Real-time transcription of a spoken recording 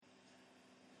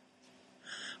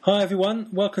Hi everyone,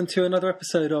 welcome to another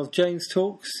episode of James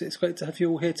Talks. It's great to have you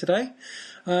all here today.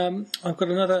 I've got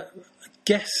another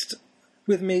guest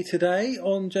with me today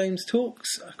on James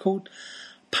Talks called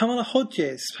Pamela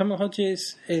Hodges. Pamela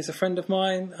Hodges is a friend of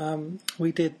mine.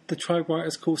 We did the Tribe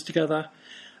Writers course together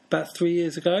about 3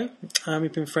 years ago.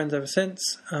 We've been friends ever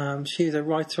since. She's a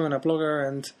writer and a blogger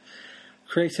and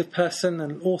creative person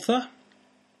and author.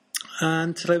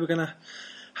 And today we're going to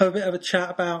have a bit of a chat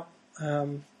about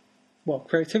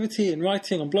creativity and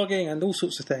writing and blogging and all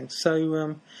sorts of things.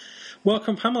 So,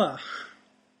 welcome, Pamela.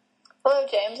 Hello,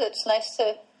 James. It's nice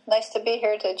to be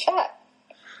here to chat.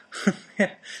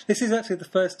 Yeah, this is actually the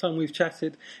first time we've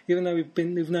chatted, even though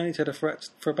we've known each other for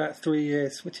about 3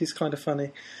 years, which is kind of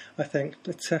funny, I think.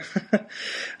 But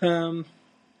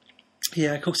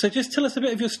yeah, cool. So, just tell us a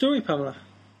bit of your story, Pamela.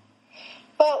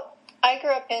 Well, I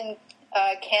grew up in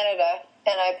Canada,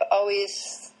 and I've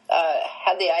always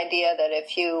had the idea that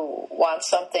if you want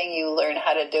something, you learn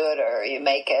how to do it or you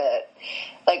make it.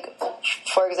 Like,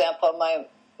 for example, my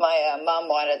mom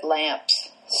wanted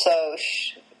lamps, so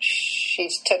she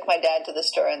took my dad to the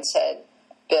store and said,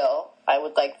 "Bill, I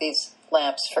would like these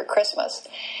lamps for Christmas."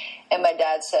 And my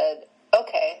dad said,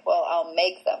 "Okay, well, I'll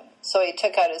make them." So he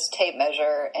took out his tape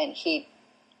measure and he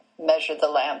measured the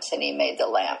lamps and he made the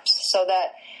lamps. So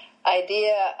that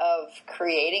idea of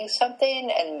creating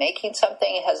something and making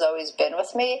something has always been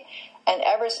with me, and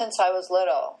ever since I was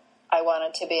little I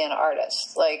wanted to be an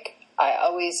artist. Like, I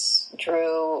always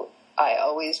drew, I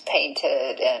always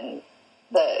painted, and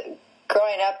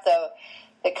growing up, though,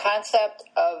 the concept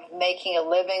of making a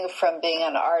living from being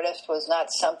an artist was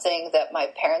not something that my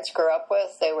parents grew up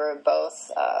with. They were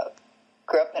both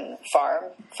grew up in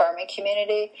farming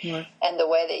community, right. And the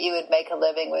way that you would make a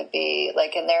living would be,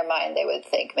 like, in their mind, they would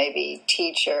think maybe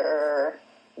teacher,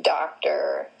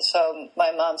 doctor. So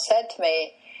my mom said to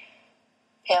me,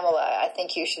 "Pamela, I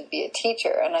think you should be a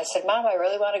teacher." And I said, "Mom, I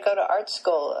really want to go to art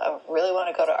school. I really want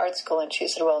to go to art school." And she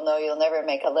said, "Well, no, you'll never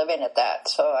make a living at that."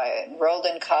 So I enrolled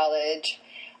in college.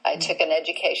 I took an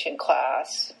education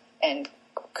class, and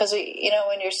because,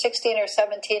 when you're 16 or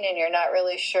 17 and you're not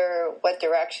really sure what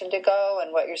direction to go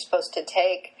and what you're supposed to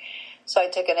take. So I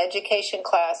took an education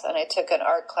class and I took an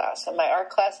art class. In my art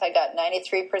class, I got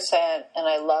 93% and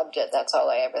I loved it. That's all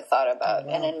I ever thought about. Oh,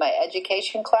 wow. And in my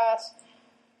education class,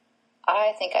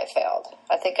 I think I failed.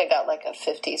 I think I got like a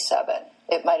 57.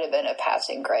 It might have been a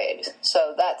passing grade.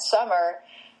 So that summer,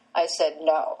 I said,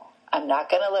 no, I'm not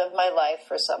going to live my life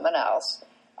for someone else.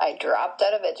 I dropped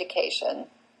out of education.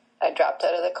 I dropped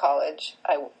out of the college.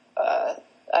 I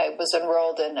was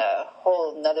enrolled in a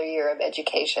whole another year of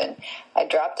education. I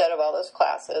dropped out of all those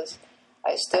classes.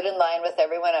 I stood in line with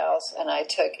everyone else, and I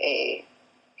took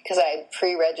because I had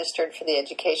pre-registered for the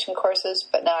education courses,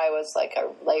 but now I was like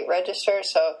a late register.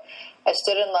 So I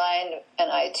stood in line,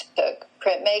 and I took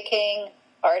printmaking,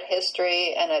 art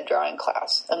history, and a drawing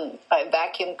class. And I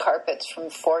vacuumed carpets from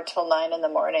 4 till 9 in the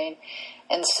morning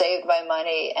and saved my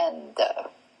money, and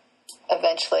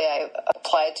eventually I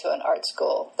applied to an art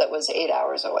school that was 8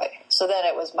 hours away. So then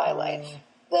it was my life.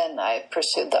 Then I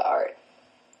pursued the art.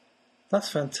 That's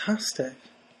fantastic.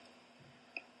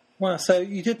 Wow, so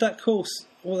you did that course.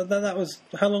 Well, that was,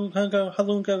 how long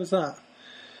ago was that?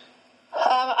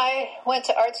 I went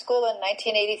to art school in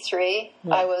 1983.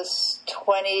 Right. I was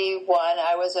 21.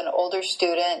 I was an older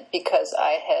student because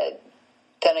I had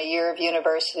done a year of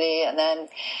university, and then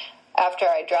after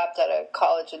I dropped out of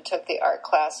college and took the art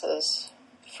classes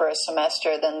for a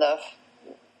semester, then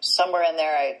somewhere in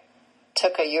there I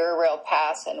took a Eurail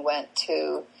pass and went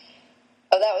to,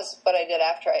 that was what I did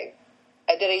after I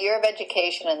did a year of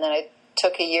education, and then I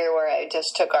took a year where I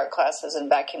just took art classes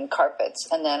and vacuumed carpets,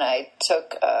 and then I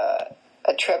took a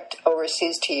trip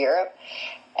overseas to Europe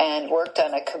and worked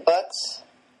on a kibbutz.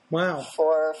 Wow.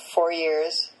 For 4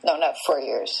 years. No, not 4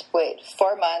 years.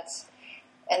 4 months.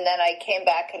 And then I came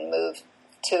back and moved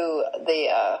to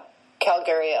the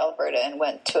Calgary, Alberta, and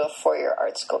went to a 4-year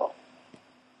art school.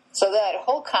 So that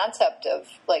whole concept of,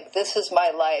 like, this is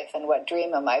my life and what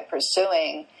dream am I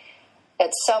pursuing,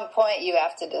 at some point you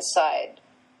have to decide,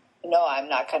 no, I'm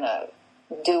not going to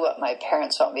do what my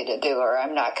parents want me to do, or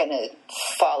I'm not going to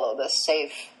follow the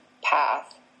safe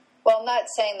path. Well, I'm not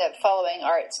saying that following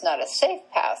art's not a safe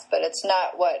path, but it's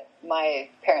not what my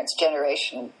parents'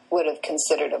 generation would have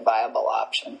considered a viable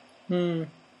option.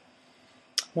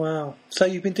 Wow. So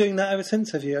you've been doing that ever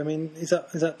since, have you? I mean, is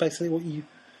that basically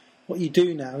what you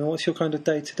do now? I mean, what's your kind of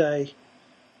day-to-day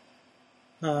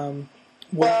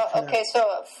Well, okay,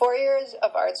 so 4 years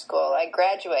of art school, I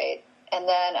graduate, and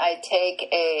then I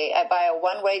buy a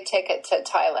one-way ticket to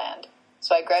Thailand.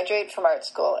 So I graduate from art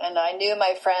school, and I knew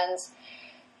my friends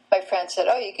friend said,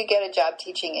 oh, you could get a job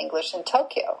teaching English in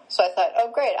Tokyo. So I thought, oh,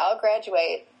 great, I'll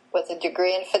graduate with a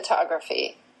degree in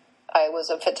photography. I was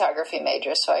a photography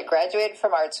major, so I graduated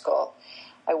from art school.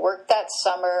 I worked that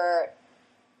summer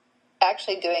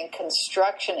actually doing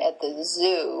construction at the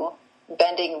zoo,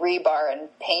 bending rebar and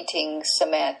painting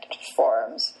cement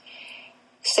forms.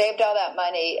 Saved all that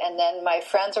money, and then my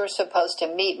friends were supposed to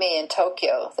meet me in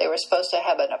Tokyo. They were supposed to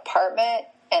have an apartment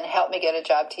and help me get a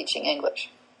job teaching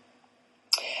English.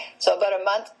 So about a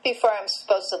month before I'm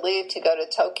supposed to leave to go to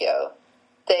Tokyo,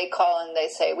 they call and they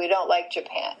say, we don't like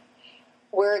Japan.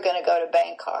 We're going to go to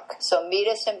Bangkok. So meet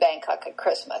us in Bangkok at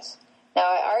Christmas. Now,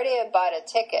 I already had bought a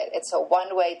ticket. It's a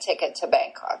one-way ticket to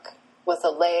Bangkok with a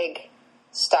leg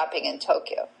stopping in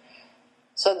Tokyo.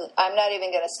 So I'm not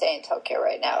even going to stay in Tokyo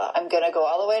right now. I'm going to go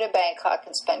all the way to Bangkok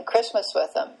and spend Christmas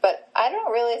with them. But I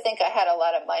don't really think I had a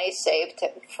lot of money saved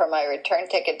for my return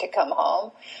ticket to come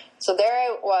home. So there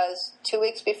I was, 2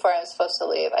 weeks before I'm supposed to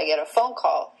leave. I get a phone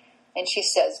call, and she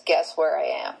says, guess where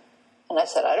I am? And I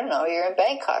said, I don't know, you're in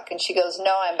Bangkok. And she goes,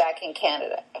 no, I'm back in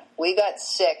Canada. We got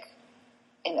sick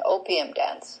in opium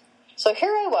dens. So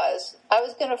here I was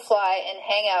going to fly and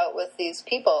hang out with these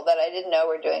people that I didn't know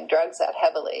were doing drugs that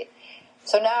heavily.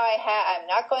 So now I'm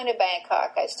not going to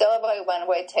Bangkok. I still have a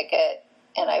one-way ticket,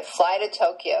 and I fly to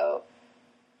Tokyo,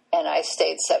 and I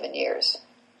stayed 7 years.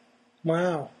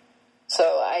 Wow. So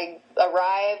I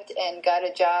arrived and got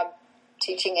a job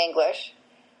teaching English,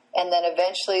 and then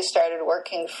eventually started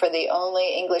working for the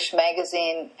only English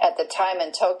magazine at the time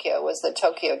in Tokyo was the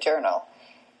Tokyo Journal.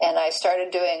 And I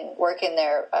started working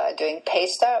there, doing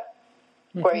paste up,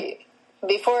 where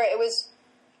before it was,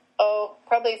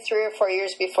 probably 3 or 4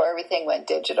 years before everything went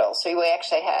digital. So we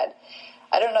actually had,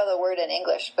 I don't know the word in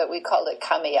English, but we called it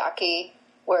kamiyaki,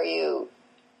 where you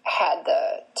had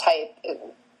the type,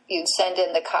 you'd send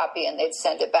in the copy and they'd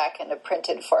send it back in a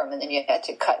printed form, and then you had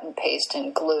to cut and paste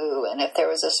and glue. And if there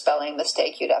was a spelling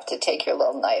mistake, you'd have to take your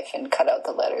little knife and cut out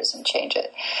the letters and change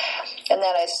it. And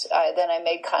then I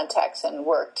made contacts and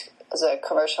worked as a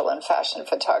commercial and fashion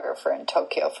photographer in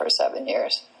Tokyo for 7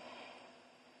 years.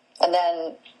 And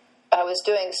then I was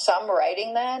doing some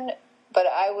writing then, but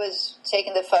I was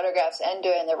taking the photographs and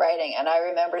doing the writing. And I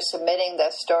remember submitting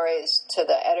the stories to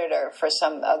the editor for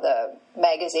some of the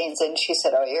magazines, and she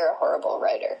said, oh, you're a horrible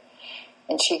writer.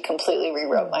 And she completely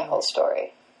rewrote my whole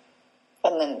story.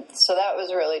 And then, so that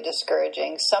was really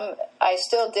discouraging. I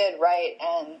still did write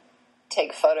and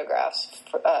take photographs.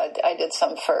 I did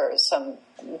some for some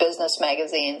business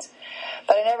magazines,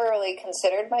 but I never really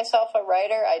considered myself a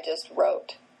writer. I just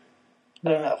wrote. I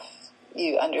don't know if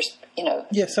you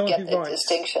someone get who the writes.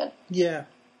 distinction. Yeah,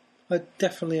 I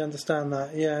definitely understand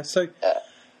that. Yeah, so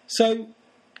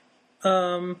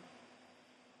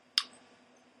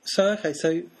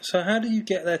how do you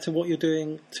get there to what you're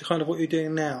doing, to kind of what you're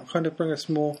doing now? Kind of bring us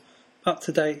more up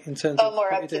to date in terms of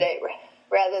more up to date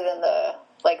rather than the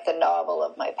novel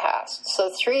of my past.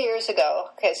 So 3 years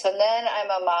ago, so then I'm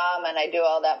a mom and I do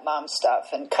all that mom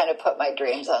stuff and kind of put my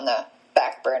dreams on the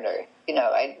back burner.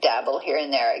 I dabble here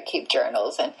and there. I keep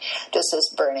journals and just this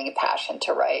burning passion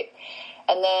to write.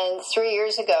 And then 3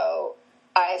 years ago,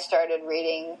 I started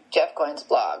reading Jeff Goins'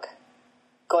 blog,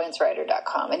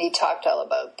 goinswriter.com, and he talked all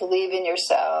about believe in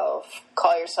yourself,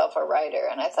 call yourself a writer.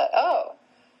 And I thought, oh,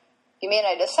 you mean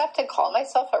I just have to call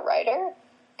myself a writer?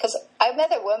 Because I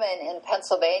met a woman in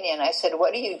Pennsylvania, and I said,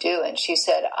 what do you do? And she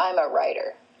said, I'm a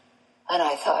writer. And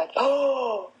I thought,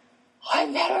 oh, I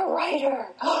met a writer.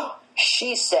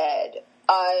 She said,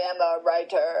 I am a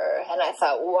writer. And I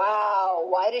thought, wow,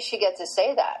 why did she get to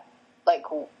say that?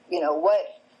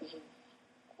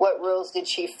 What rules did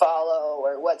she follow,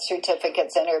 or what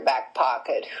certificates in her back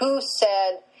pocket? Who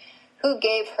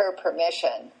gave her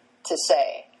permission to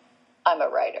say, I'm a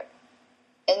writer?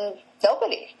 And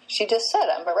nobody. She just said,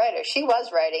 I'm a writer. She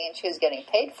was writing and she was getting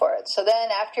paid for it. So then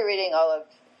after reading all of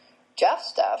Jeff's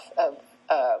stuff,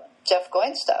 Jeff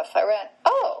Goins' stuff, I went,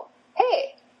 oh,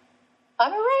 hey,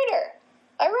 I'm a writer.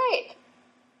 I write.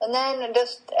 And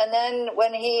then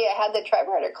when he had the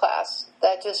typewriter class,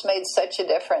 that just made such a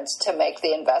difference to make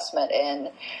the investment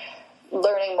in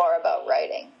learning more about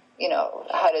writing,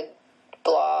 how to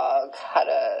blog, how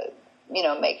to,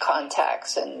 make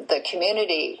contacts, and the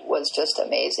community was just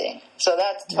amazing. So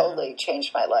that totally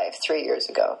changed my life 3 years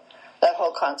ago. That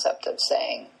whole concept of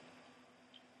saying,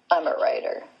 I'm a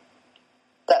writer,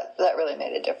 that really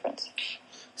made a difference.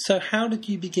 So how did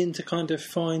you begin to kind of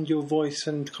find your voice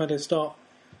and kind of start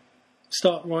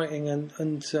writing and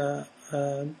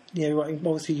writing?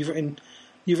 Obviously, you've written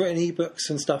ebooks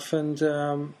and stuff, and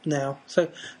now.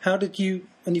 So how did you?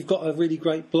 And you've got a really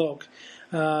great blog.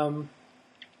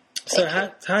 So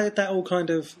how did that all kind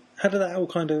of How did that all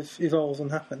kind of evolve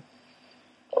and happen?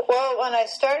 Well, when I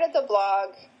started the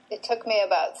blog, it took me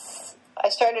about... I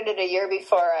started it a year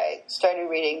before I started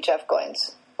reading Jeff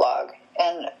Goins' blog.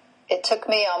 And it took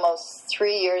me almost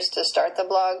 3 years to start the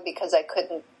blog because I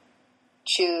couldn't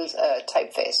choose a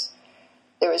typeface.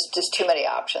 There was just too many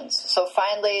options. So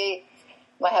finally,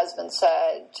 my husband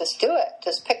said, just do it.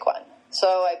 Just pick one. So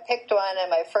I picked one, and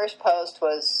my first post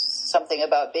was something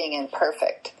about being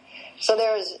imperfect. So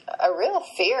there was a real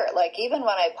fear. Like, even when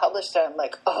I published it, I'm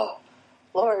like, oh,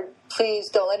 Lord, please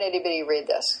don't let anybody read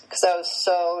this. Because I was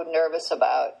so nervous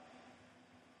about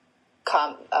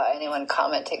anyone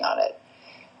commenting on it,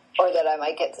 or that I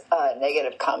might get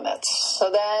negative comments. So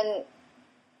then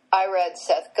I read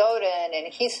Seth Godin,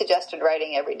 and he suggested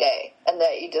writing every day, and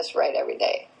that you just write every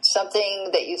day. Something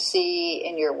that you see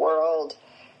in your world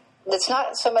that's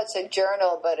not so much a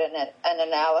journal, but an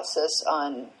analysis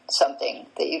on something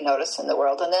that you notice in the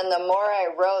world. And then the more I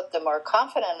wrote, the more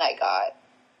confident I got.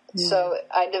 Mm. So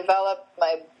I developed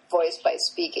my voice by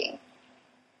speaking.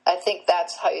 I think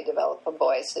that's how you develop a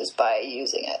voice, is by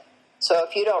using it. So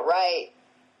if you don't write,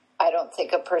 I don't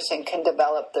think a person can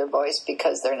develop their voice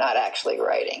because they're not actually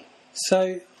writing.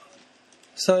 So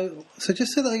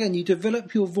just say that again. You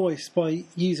develop your voice by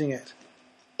using it.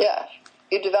 Yeah,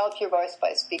 you develop your voice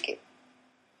by speaking.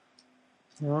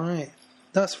 Right,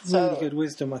 that's really good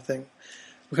wisdom, I think,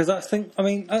 because that's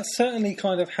certainly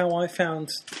kind of how I found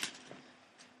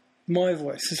my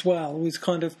voice as well. Was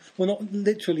kind of, well, not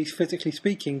literally physically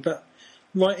speaking, but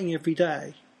writing every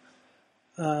day.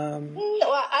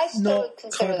 Well, I still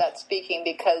consider that speaking,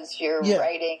 because you're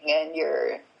writing and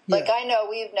you're like, I know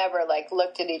we've never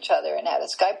looked at each other and had a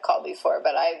Skype call before,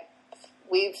 but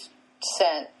we've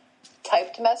sent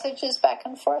typed messages back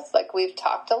and forth. Like, we've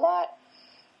talked a lot.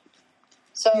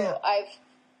 So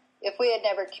if we had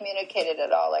never communicated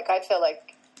at all, I feel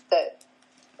like that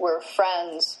we're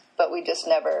friends, but we just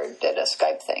never did a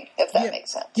Skype thing, if that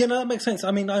makes sense. Yeah, no, that makes sense.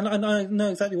 I mean, I know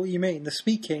exactly what you mean. The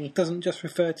speaking doesn't just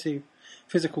refer to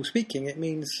physical speaking. It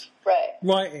means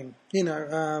writing,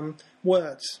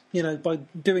 words, by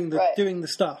doing the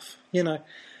stuff, and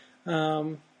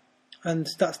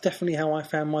that's definitely how I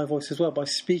found my voice as well, by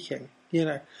speaking,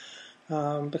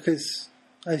 because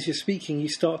as you're speaking, you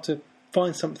start to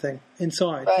find something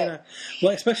inside,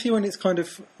 especially when it's kind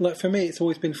of, for me, it's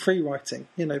always been free writing,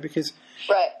 because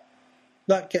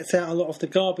that gets out a lot of the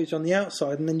garbage on the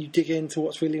outside, and then you dig into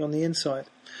what's really on the inside.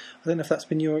 I don't know if that's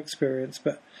been your experience,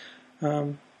 but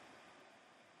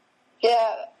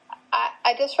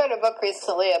I just read a book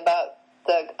recently about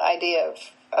the idea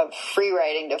of free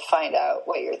writing to find out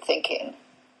what you're thinking,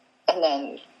 and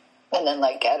then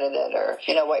edit it, or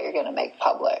what you're going to make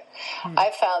public.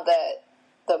 I found that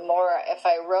the more, if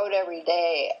I wrote every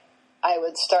day, I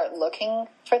would start looking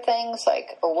for things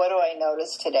like, or what do I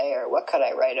notice today, or what could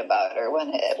I write about, or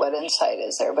what insight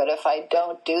is there. But if I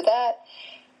don't do that,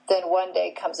 then one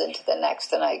day comes into the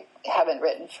next, and I haven't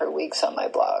written for weeks on my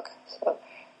blog. So,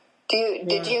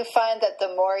 did you find that the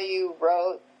more you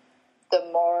wrote, the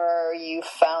more you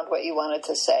found what you wanted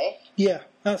to say? Yeah,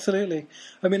 absolutely.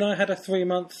 I mean, I had a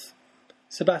 3-month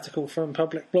sabbatical from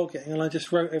public blogging, and I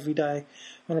just wrote every day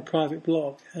on a private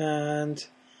blog. And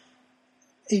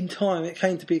in time, it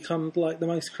came to become the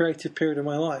most creative period of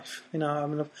my life.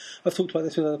 I've talked about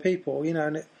this with other people.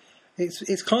 And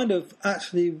it's kind of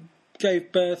actually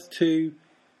gave birth to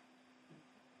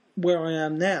where I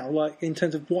am now, in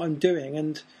terms of what I'm doing,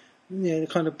 and the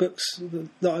kind of books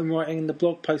that I'm writing, and the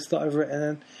blog posts that I've written,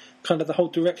 and kind of the whole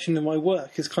direction of my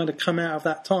work has kind of come out of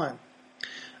that time.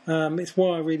 That's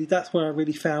where I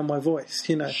really found my voice,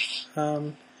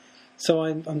 So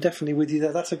I'm definitely with you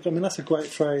there. That's a great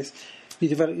phrase. You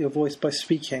develop your voice by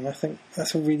speaking. I think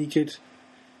that's a really good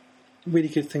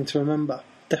thing to remember.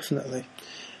 Definitely.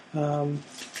 So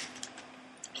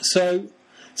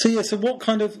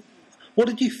what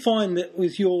did you find that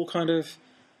was your kind of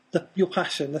your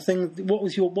passion? The thing. What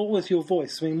was your voice?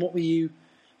 I mean, what were you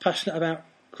passionate about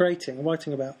creating and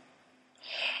writing about?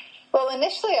 Well,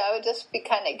 initially I would just be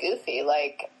kind of goofy,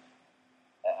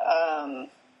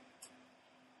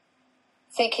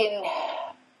 thinking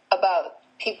about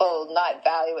people not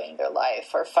valuing their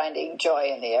life or finding joy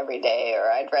in the everyday.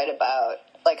 Or I'd write about,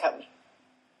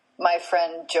 my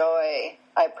friend Joy,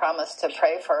 I promise to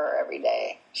pray for her every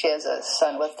day. She has a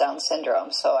son with Down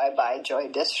syndrome, so I buy Joy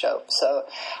dish soap. So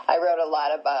I wrote a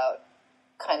lot about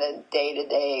kind of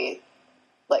day-to-day,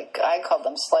 I called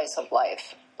them slice of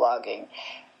life blogging.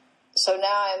 So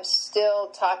now I'm still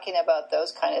talking about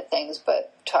those kind of things,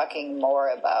 but talking more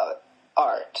about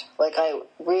art. I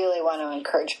really want to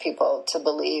encourage people to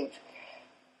believe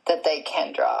that they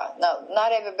can draw. Now,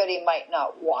 not everybody might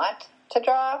not want to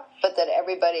draw, but that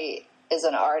everybody is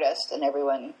an artist and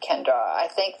everyone can draw. I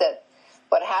think that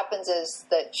what happens is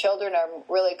that children are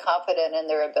really confident in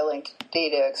their ability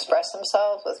to express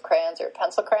themselves with crayons or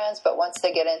pencil crayons, but once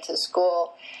they get into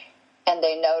school and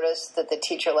they notice that the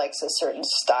teacher likes a certain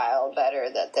style better,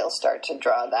 that they'll start to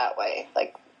draw that way.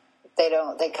 Like, they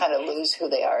kind of lose who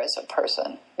they are as a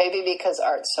person. Maybe because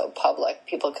art's so public,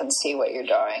 people can see what you're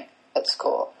drawing at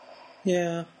school.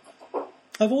 Yeah.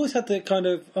 I've always had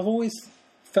I've always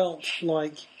felt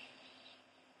like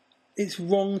it's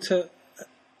wrong to,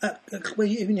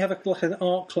 even you have an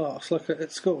art class, like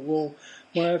at school or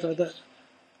wherever, that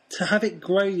to have it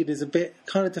graded is a bit,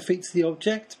 kind of defeats the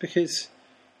object, because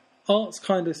art's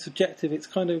kind of subjective. It's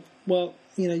kind of, well,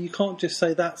 you can't just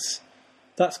say that's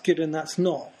good and that's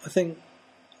not. I think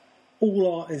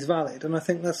all art is valid, and I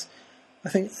think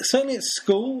certainly at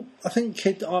school, I think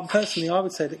personally, I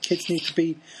would say that kids need to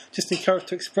be just encouraged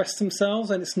to express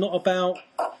themselves, and it's not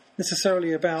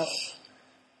necessarily about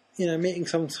meeting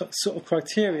some sort of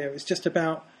criteria. It's just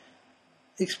about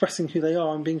expressing who they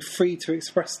are and being free to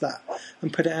express that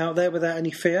and put it out there without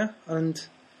any fear. And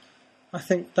I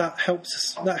think that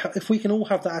helps us. If we can all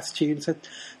have that attitude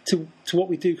to what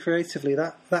we do creatively,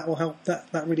 that will help.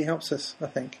 That really helps us, I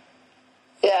think.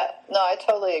 Yeah, no, I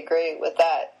totally agree with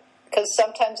that. Because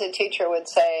sometimes a teacher would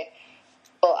say,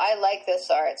 well, I like this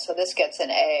art, so this gets an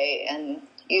A, and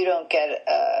you don't get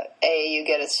an A, you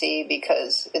get a C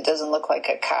because it doesn't look like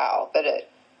a cow, but it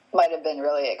might have been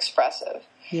really expressive.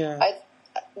 Yeah.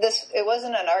 It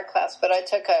wasn't an art class, but I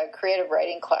took a creative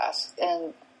writing class,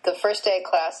 and the first day of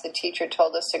class, the teacher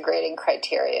told us the grading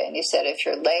criteria, and he said, if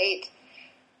you're late,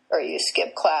 or you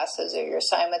skip classes, or your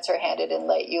assignments are handed in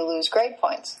late, you lose grade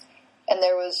points. And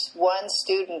there was one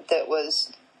student that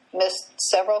missed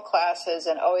several classes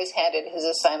and always handed his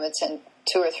assignments in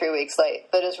 2 or 3 weeks late,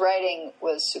 but his writing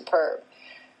was superb.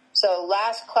 So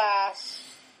last class,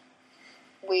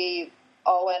 we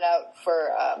all went out for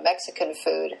Mexican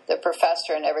food, the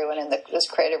professor and everyone in this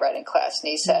creative writing class, and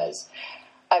he says,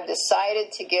 I've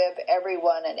decided to give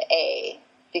everyone an A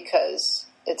because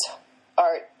it's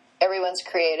art, everyone's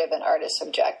creative and art is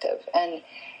subjective. And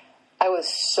I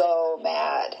was so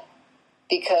mad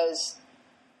because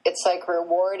it's like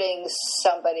rewarding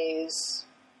somebody's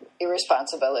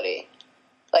irresponsibility.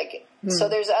 So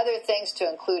there's other things to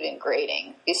include in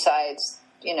grading besides,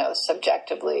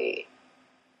 subjectively.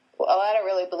 Well, I don't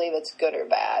really believe it's good or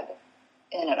bad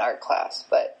in an art class,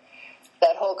 but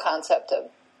that whole concept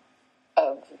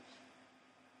of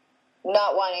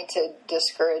not wanting to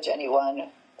discourage anyone,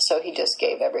 so he just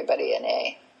gave everybody an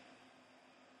A.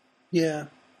 Yeah.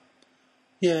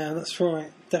 Yeah, that's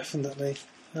right. Definitely.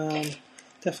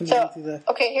 Definitely. So,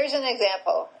 okay, here's an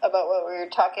example about what we were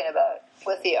talking about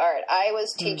with the art. I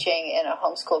was teaching in a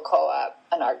homeschool co-op,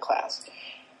 an art class,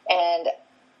 and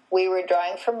we were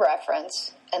drawing from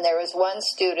reference, and there was one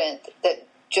student that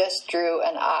just drew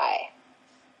an eye,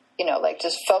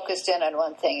 just focused in on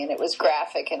one thing, and it was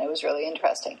graphic, and it was really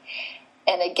interesting.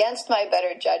 And against my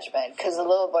better judgment, because the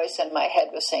little voice in my head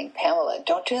was saying, Pamela,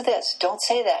 don't do this, don't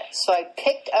say that. So I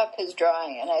picked up his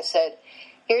drawing, and I said,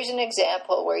 here's an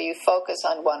example where you focus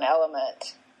on one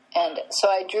element. And so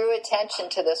I drew attention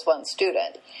to this one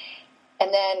student.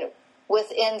 And then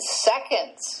within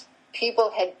seconds,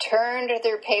 people had turned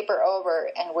their paper over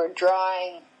and were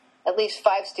drawing, at least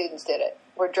 5 students did it,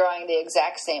 were drawing the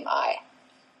exact same eye.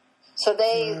 So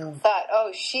they thought,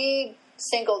 oh, she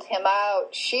singled him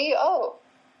out.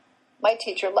 My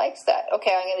teacher likes that.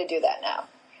 Okay, I'm going to do that now.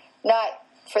 Not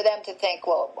for them to think,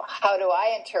 well, how do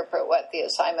I interpret what the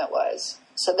assignment was?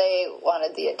 So they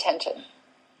wanted the attention.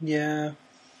 Yeah.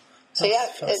 So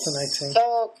it's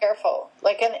so careful.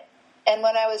 And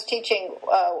when I was teaching,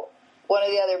 one of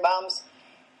the other moms,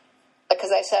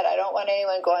 because I said I don't want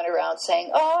anyone going around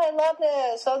saying, "Oh, I love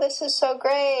this. Oh, this is so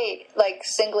great," like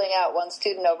singling out one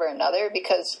student over another.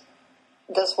 Because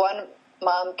this one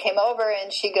mom came over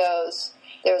and she goes,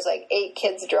 there was 8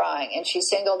 kids drawing, and she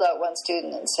singled out one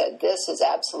student and said, "This is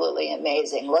absolutely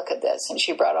amazing. Look at this." And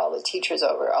she brought all the teachers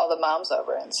over, all the moms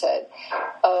over, and said,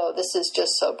 "Oh, this is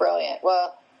just so brilliant."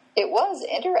 Well, it was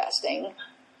interesting,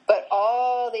 but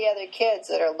all the other kids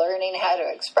that are learning how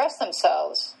to express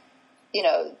themselves,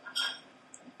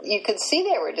 you could see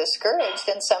they were discouraged,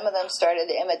 and some of them started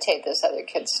to imitate this other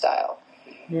kid's style.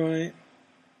 Right.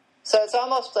 So it's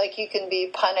almost like you can be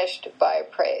punished by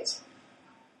praise.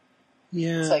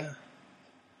 Yeah. It's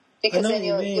because then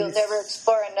you'll never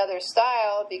explore another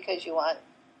style because you want,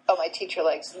 my teacher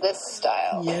likes this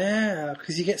style. Yeah,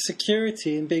 because you get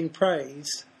security in being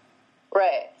praised.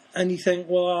 Right. And you think,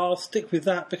 well, I'll stick with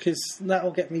that because that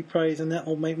will get me praise and that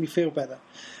will make me feel better.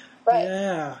 Right.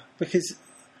 Yeah, because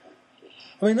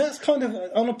I mean, that's kind of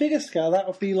on a bigger scale. That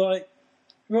would be like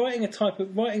writing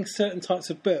certain types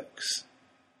of books.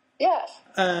 Yes.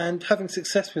 And having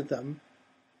success with them.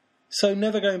 So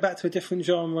never going back to a different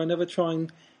genre, never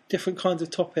trying different kinds of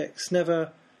topics,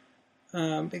 never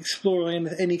exploring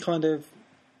any kind of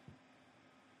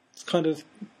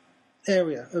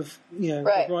area of of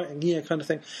writing, kind of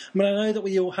thing. I mean, I know that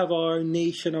we all have our own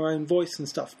niche and our own voice and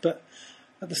stuff, but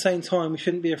at the same time, we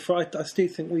shouldn't be afraid. I still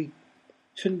think we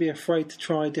shouldn't be afraid to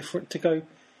try different, to go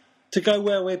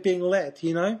where we're being led.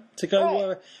 To go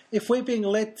where, if we're being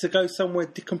led to go somewhere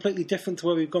completely different to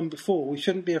where we've gone before, we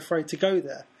shouldn't be afraid to go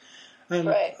there. And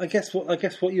I guess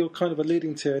what you're kind of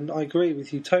alluding to, and I agree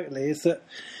with you totally, is that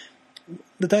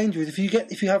the danger is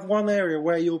if you have one area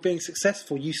where you're being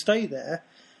successful, you stay there,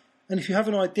 and if you have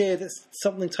an idea that's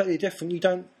something totally different, you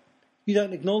don't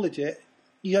acknowledge it,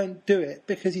 you don't do it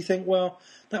because you think, well,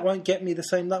 that might not get me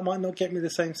the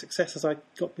same success as I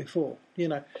got before.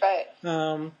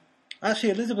 Right. Actually,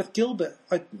 Elizabeth Gilbert,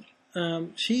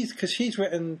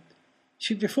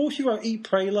 before she wrote Eat,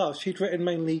 Pray, Love, she'd written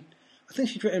mainly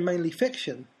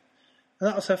fiction, and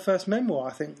that was her first memoir,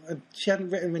 I think. And she hadn't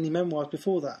written many memoirs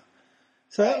before that,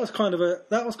 so that was kind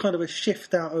of a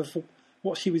shift out of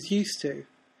what she was used to,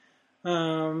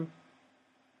 and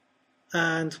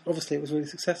obviously it was really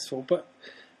successful. But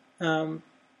and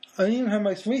even her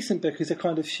most recent book is a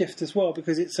kind of shift as well,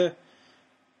 because it's a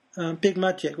Big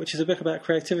Magic, which is a book about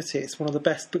creativity. It's one of the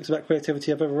best books about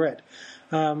creativity I've ever read.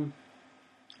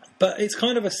 But it's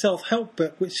kind of a self-help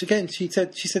book, which again, she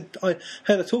said I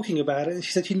heard her talking about it, and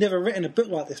she said she'd never written a book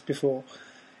like this before.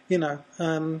 It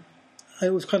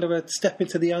was kind of a step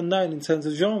into the unknown in terms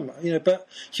of genre, but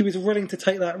she was willing to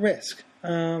take that risk.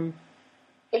 Would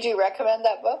you recommend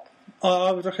that book?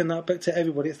 I would recommend that book to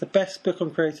everybody. It's the best book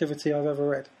on creativity I've ever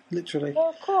read, literally.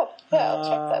 Oh, cool. Yeah, I'll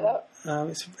check that out.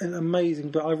 It's an amazing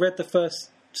book. I read the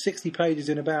first 60 pages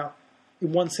in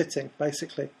one sitting,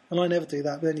 basically. And I never do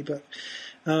that with any book.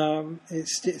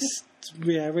 It's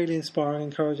really inspiring,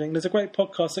 encouraging. There's a great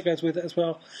podcast that goes with it as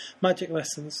well, Magic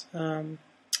Lessons.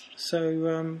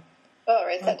 I'll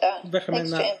write that down. Recommend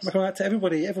Thanks, that to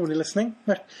everybody listening.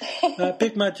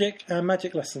 Big Magic and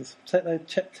Magic Lessons. Check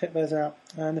those out.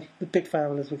 And the big fan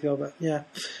of Elizabeth Gilbert. Yeah.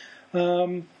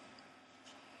 Well,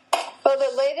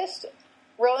 the latest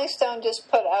Rolling Stone just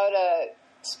put out a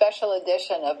special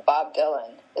edition of Bob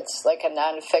Dylan. It's like a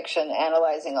nonfiction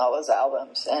analyzing all his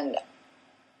albums, and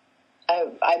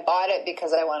I bought it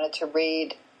because I wanted to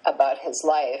read about his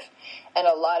life, and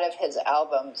a lot of his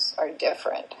albums are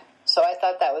different. So I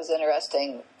thought that was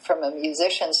interesting from a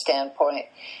musician standpoint,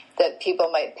 that people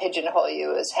might pigeonhole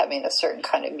you as having a certain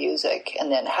kind of music,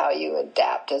 and then how you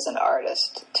adapt as an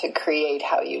artist to create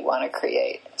how you want to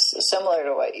create. Similar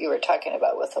to what you were talking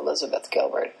about with Elizabeth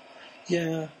Gilbert.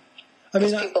 Yeah.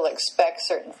 People expect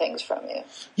certain things from you.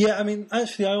 Yeah, I mean,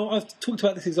 actually, I've talked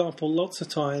about this example lots of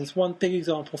times. One big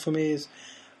example for me is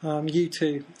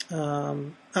U2,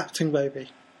 Acting Baby.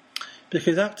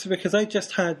 Because they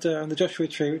just had the Joshua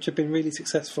Tree, which had been really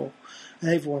successful,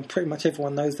 and pretty much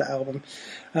everyone knows that album.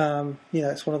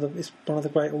 It's one of the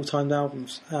great all-time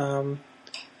albums.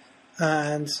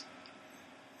 And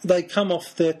they come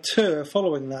off their tour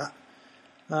following that,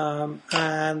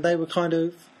 and they were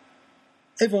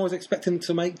everyone was expecting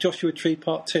to make Joshua Tree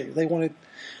Part 2. They wanted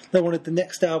the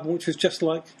next album, which was just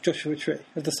like Joshua Tree,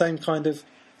 of the same kind of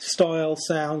style,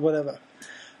 sound, whatever.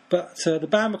 But the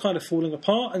band were kind of falling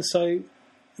apart, and so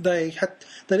they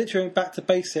literally went back to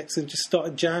basics and just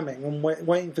started jamming and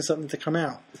waiting for something to come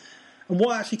out. And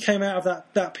what actually came out of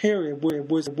that period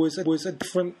was a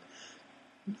different.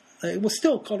 It was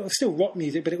still rock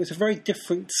music, but it was a very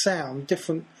different sound,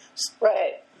 different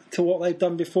to what they'd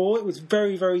done before. It was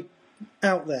very, very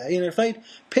out there. If they'd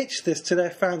pitched this to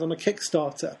their fans on a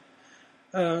Kickstarter,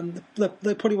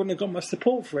 they probably wouldn't have got much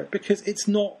support for it, because it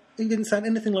didn't sound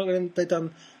anything like they'd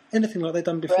done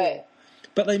before. Right.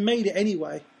 But they made it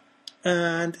anyway,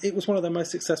 and it was one of their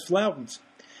most successful albums.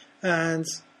 And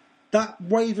that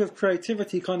wave of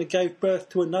creativity kind of gave birth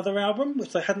to another album,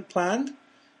 which they hadn't planned.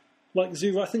 Like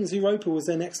I think Zooropa was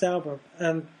their next album,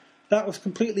 and that was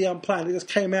completely unplanned. It just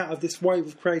came out of this wave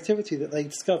of creativity that they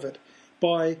discovered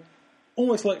by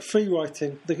almost like free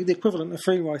writing, the equivalent of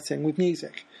free writing with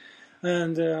music.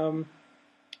 And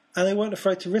they weren't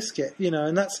afraid to risk it,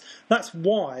 and that's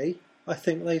why I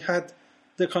think they had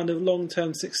the kind of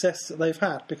long-term success that they've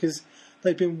had, because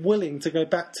they've been willing to go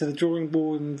back to the drawing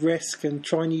board and risk and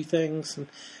try new things and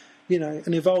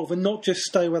and evolve, and not just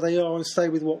stay where they are and stay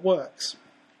with what works,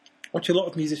 which a lot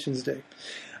of musicians do.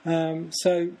 I'm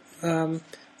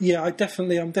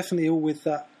definitely all with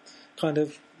that kind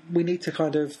of. We need to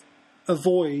kind of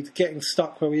avoid getting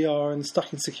stuck where we are and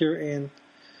stuck in security and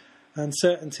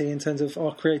uncertainty in terms of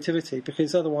our creativity,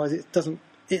 because otherwise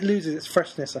it loses its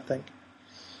freshness, I think.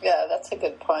 Yeah, that's a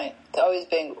good point. Always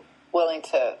being willing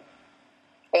to,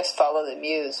 I guess, follow the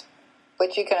muse,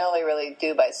 which you can only really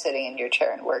do by sitting in your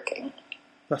chair and working.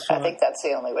 That's right. I think that's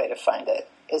the only way to find it,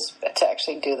 is to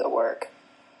actually do the work.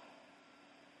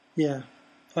 Yeah,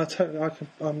 I'm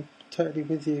totally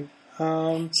with you.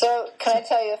 So, can I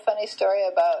tell you a funny story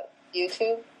about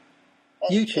YouTube?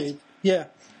 YouTube? Yeah.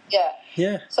 Yeah.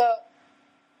 Yeah. So,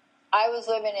 I was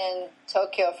living in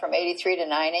Tokyo from 83 to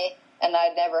 90, and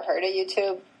I'd never heard of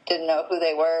YouTube, didn't know who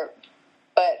they were,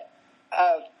 but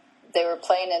they were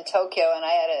playing in Tokyo, and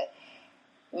I had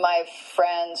my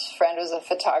friend's friend was a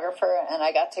photographer, and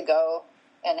I got to go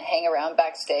and hang around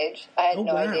backstage. I had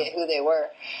no idea who they were.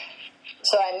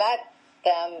 So I met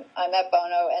them, I met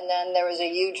Bono, and then there was a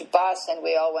huge bus, and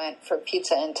we all went for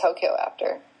pizza in Tokyo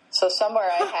after. So somewhere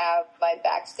I have my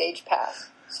backstage pass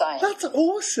signed. That's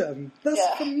awesome. That's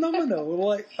phenomenal.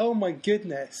 Like, oh my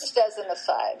goodness. Just as an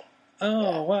aside.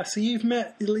 Oh, wow. So you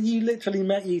literally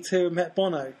met U2 and met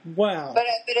Bono. Wow. But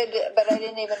I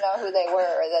didn't even know who they were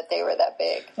or that they were that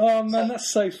big. Oh, man,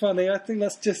 that's so funny. I think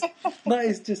that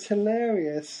is just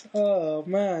hilarious. Oh,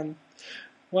 man.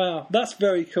 Wow, that's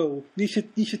very cool. You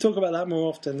should talk about that more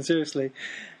often, seriously.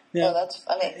 Yeah, oh, that's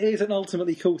funny. It is an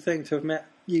ultimately cool thing to have met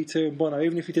U2 and Bono,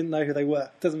 even if you didn't know who they were.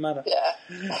 It doesn't matter.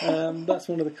 Yeah. That's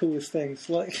one of the coolest things.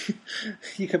 Like,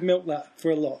 you could milk that for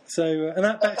a lot. So, and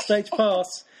that backstage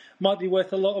pass might be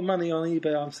worth a lot of money on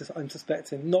eBay, I'm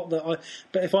suspecting. Not that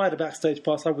but if I had a backstage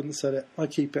pass, I wouldn't sell it.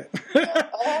 I'd keep it.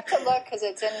 I'll have to look, because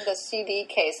it's in the CD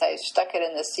case. I stuck it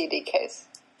in the CD case.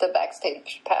 The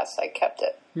backstage pass, I kept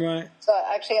it. Right. So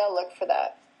actually, I'll look for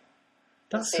that.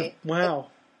 That's wow.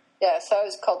 Yeah, so I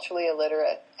was culturally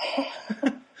illiterate.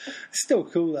 Still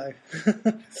cool though.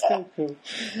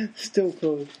 Still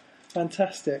cool.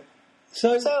 Fantastic.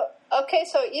 So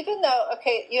even though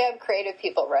you have creative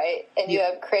people, right? And you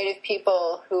have creative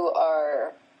people who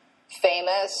are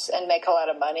famous and make a lot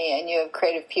of money, and you have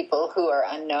creative people who are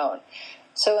unknown.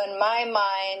 So in my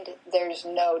mind, there's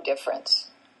no difference.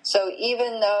 So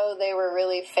even though they were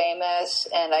really famous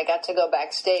and I got to go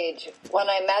backstage, when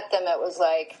I met them, it was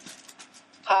like,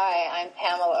 "Hi, I'm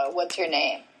Pamela. What's your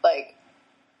name?" Like,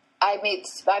 I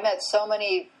met so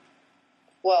many,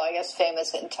 well, I guess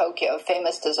famous in Tokyo,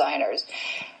 famous designers,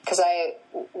 because I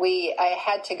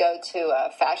had to go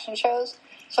to fashion shows.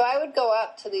 So I would go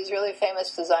up to these really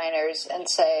famous designers and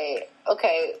say,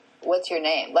 "Okay, what's your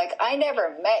name?" Like, I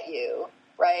never met you,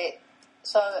 right?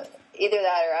 So either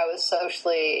that or I was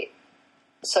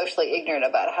socially ignorant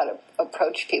about how to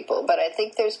approach people. But I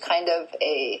think there's kind of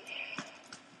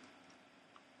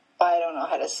I don't know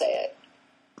how to say it.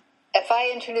 If I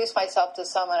introduce myself to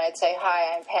someone, I'd say,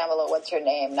 "Hi, I'm Pamela. What's your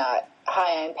name?" Not,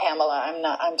 "Hi, I'm Pamela.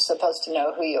 I'm supposed to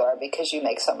know who you are because you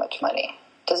make so much money."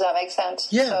 Does that make sense?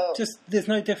 Yeah, there's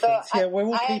no difference. We're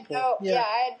all people.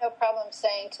 I had no problem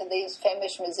saying to these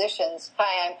famous musicians,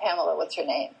 "Hi, I'm Pamela. What's your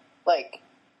name?" Like,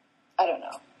 I don't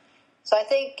know. So I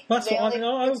think that's what I think.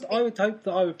 I would hope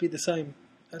that I would be the same.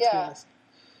 To be honest.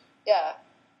 Yeah.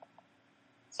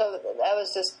 So that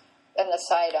was just an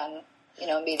aside on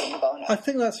meeting Bono. I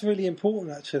think that's really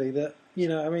important, actually. That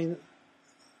the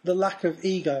lack of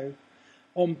ego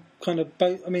on kind of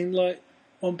both. I mean, like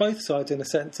on both sides, in a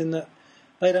sense, in that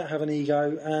they don't have an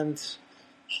ego, and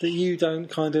that you don't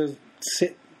kind of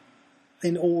sit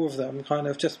in awe of them, kind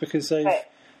of just because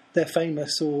they're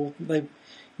famous or they've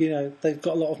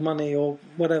got a lot of money or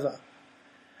whatever.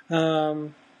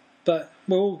 But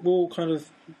we're all kind of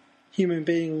human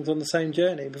beings on the same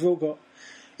journey. We've all got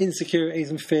insecurities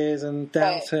and fears and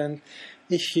doubts and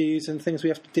issues and things we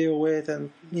have to deal with,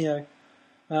 and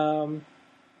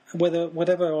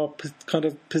whatever our kind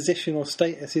of position or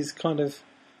status is kind of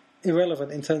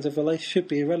irrelevant in terms of should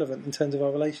be irrelevant in terms of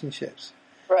our relationships.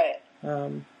 Right. I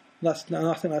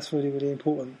think that's really, really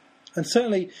important. And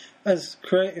certainly, as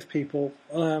creative people,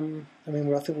 I think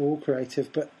we're all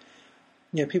creative, but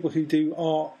people who do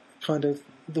art, kind of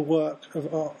the work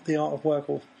of art, the art of work,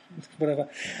 or whatever,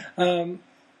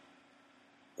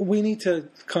 we need to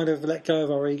kind of let go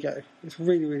of our ego. It's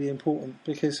really, really important,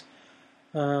 because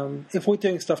if we're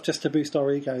doing stuff just to boost our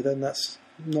ego, then that's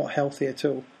not healthy at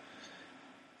all.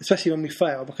 Especially when we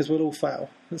fail, because we'll all fail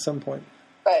at some point.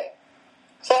 Right.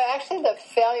 So actually, the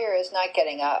failure is not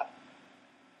getting up.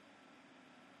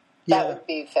 That would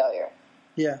be failure.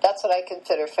 Yeah. That's what I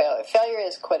consider failure. Failure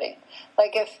is quitting.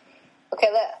 Like I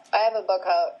have a book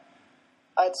out.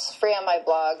 It's free on my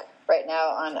blog right now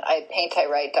on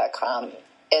ipaintiwrite.com.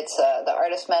 It's the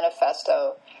Artist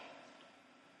Manifesto.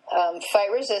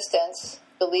 Fight resistance.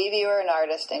 believe you are an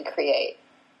artist and create.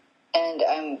 And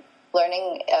I'm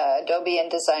learning Adobe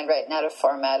InDesign right now to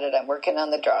format it. I'm working on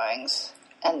the drawings.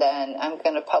 And then I'm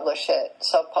going to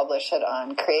self-publish it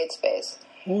on CreateSpace.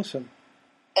 Awesome.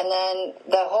 And then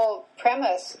the whole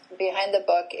premise behind the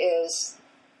book is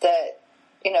that,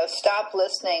 stop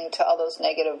listening to all those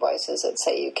negative voices that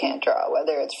say you can't draw,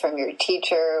 whether it's from your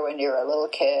teacher when you're a little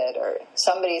kid or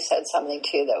somebody said something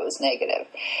to you that was negative,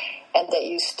 and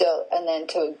then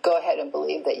to go ahead and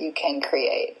believe that you can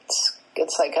create.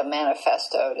 It's like a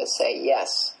manifesto to say,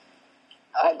 yes,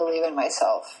 I believe in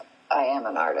myself. I am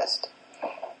an artist.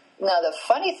 Now, the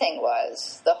funny thing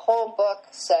was, the whole book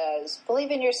says,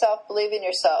 believe in yourself, believe in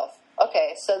yourself.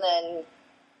 Okay, so then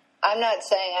I'm not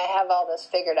saying I have all this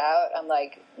figured out. I'm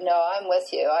like, no, I'm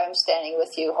with you. I'm standing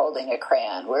with you holding a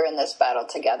crayon. We're in this battle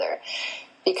together.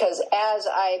 Because as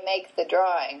I make the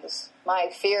drawings, my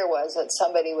fear was that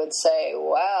somebody would say,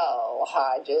 well,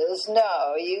 Hodges,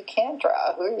 no, you can't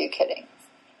draw. Who are you kidding?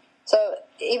 So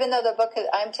even though the book,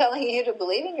 I'm telling you to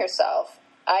believe in yourself,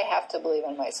 I have to believe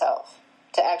in myself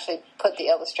to actually put the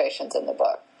illustrations in the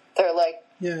book. They're like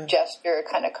gesture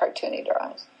kind of cartoony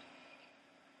drawings.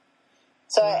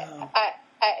 So wow.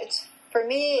 for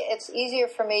me, it's easier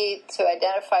for me to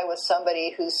identify with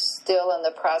somebody who's still in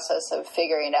the process of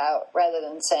figuring out rather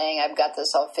than saying, I've got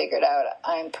this all figured out.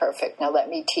 I'm perfect. Now let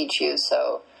me teach you.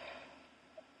 So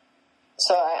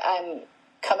I'm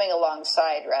coming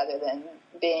alongside rather than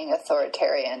being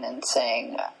authoritarian and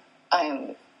saying,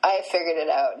 I figured it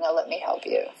out. Now let me help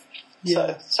you.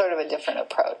 Yeah. So sort of a different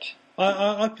approach.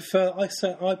 I prefer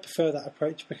that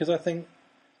approach because I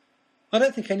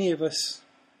don't think any of us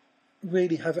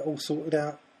really have it all sorted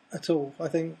out at all. I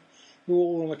think we're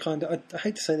all on a kind of, I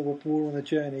hate to say the word we're all on a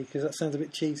journey because that sounds a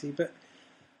bit cheesy, but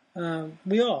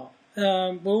we are.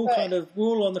 We're all right. We're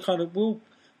all on the kind of, we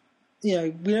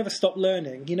never stop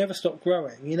learning. You never stop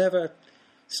growing. You never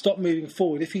stop moving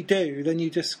forward. If you do, then you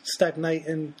just stagnate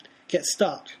and get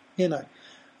stuck,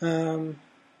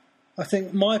 I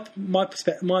think my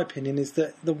perspective, my opinion is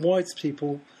that the wise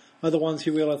people are the ones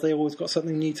who realise they always got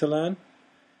something new to learn.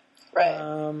 Right.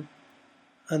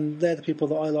 And they're the people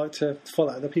that I like to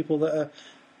follow. The people that are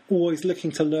always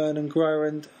looking to learn and grow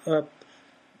and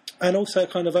also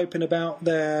kind of open about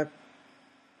their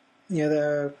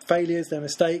failures, their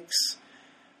mistakes.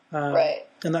 Right.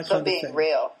 And that so kind of thing. Being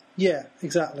real. Yeah,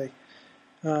 exactly.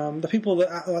 The people that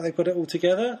act like they've got it all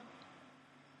together,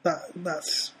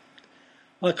 that's...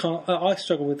 I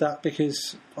struggle with that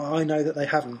because I know that they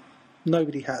haven't.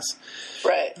 Nobody has.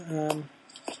 Right.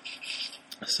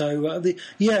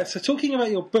 So talking about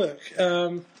your book,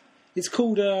 it's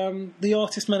called The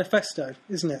Artist Manifesto,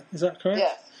 isn't it? Is that correct?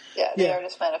 Yeah, The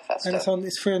Artist Manifesto. And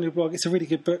it's free on your blog. It's a really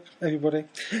good book, everybody.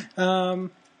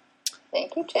 Thank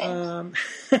you, James.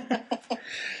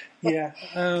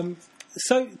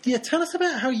 Tell us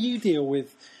about how you deal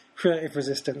with creative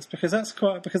resistance, because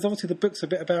obviously the book's a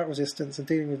bit about resistance and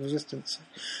dealing with resistance.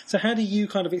 So how do you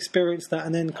kind of experience that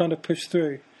and then kind of push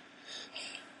through?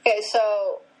 Okay,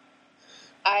 so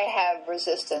I have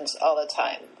resistance all the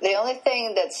time. The only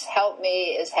thing that's helped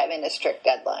me is having a strict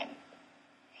deadline.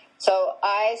 So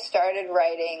I started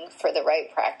writing for the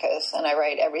Write Practice, and I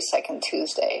write every second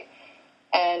Tuesday.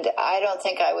 And I don't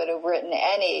think I would have written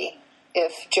any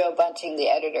if Joe Bunting, the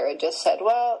editor, had just said,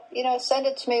 well, send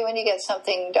it to me when you get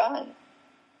something done.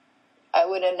 I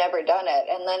would have never done it.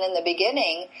 And then in the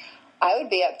beginning, I would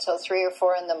be up till 3 or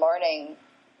 4 in the morning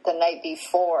the night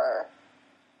before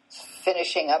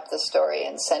finishing up the story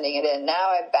and sending it in.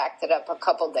 Now I've backed it up a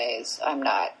couple days. I'm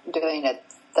not doing it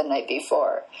the night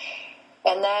before.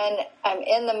 And then I'm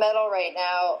in the middle right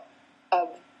now of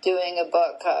doing a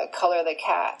book, Color the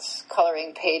Cats,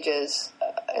 coloring pages.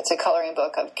 It's a coloring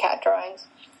book of cat drawings.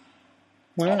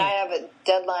 Wow. And I have a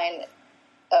deadline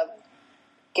of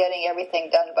getting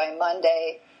everything done by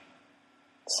Monday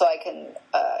so I can,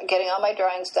 getting all my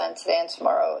drawings done today and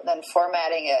tomorrow, then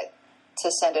formatting it to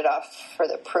send it off for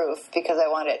the proof because I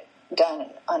want it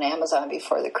done on Amazon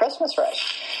before the Christmas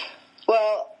rush.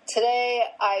 Well, today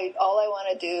all I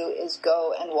want to do is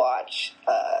go and watch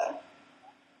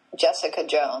Jessica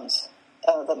Jones,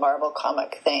 the Marvel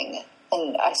comic thing.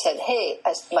 And I said, hey,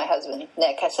 my husband,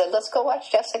 Nick, I said, let's go watch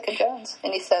Jessica Jones.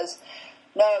 And he says,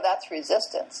 no, that's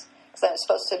resistance. Because I'm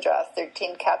supposed to draw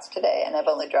 13 cats today, and I've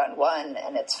only drawn 1,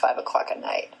 and it's 5 o'clock at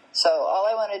night. So all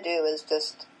I want to do is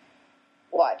just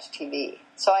watch TV.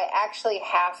 So I actually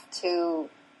have to,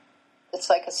 it's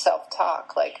like a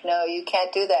self-talk. Like, no, you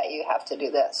can't do that. You have to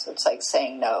do this. It's like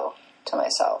saying no to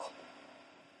myself.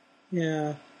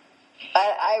 Yeah.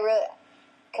 I really,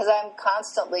 because I'm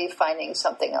constantly finding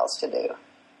something else to do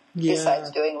besides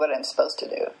doing what I'm supposed to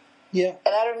do. Yeah.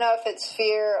 And I don't know if it's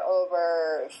fear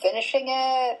over finishing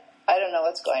it. I don't know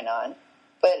what's going on.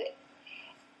 But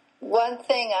one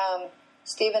thing,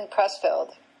 Stephen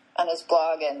Pressfield on his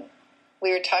blog, and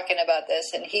we were talking about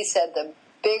this, and he said the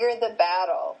bigger the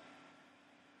battle,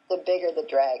 the bigger the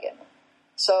dragon.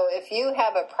 So if you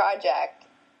have a project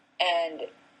and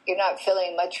you're not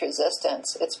feeling much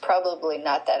resistance, it's probably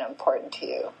not that important to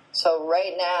you. So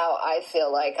right now, I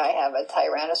feel like I have a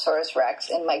Tyrannosaurus Rex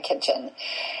in my kitchen,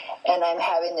 and I'm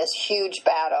having this huge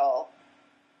battle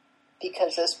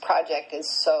because this project is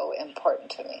so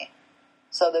important to me.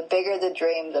 So the bigger the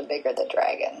dream, the bigger the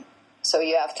dragon. So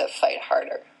you have to fight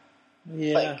harder.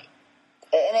 Yeah.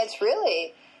 And it's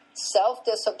really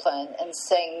self-discipline and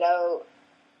saying no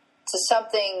to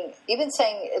something, even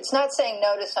saying, it's not saying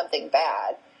no to something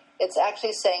bad. It's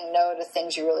actually saying no to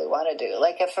things you really want to do.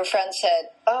 Like if a friend said,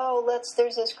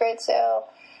 there's this great sale,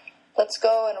 let's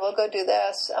go and we'll go do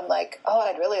this. I'm like,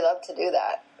 I'd really love to do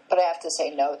that, but I have to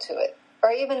say no to it.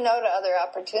 Or even no to other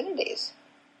opportunities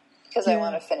because I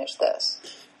want to finish this.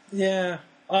 Yeah.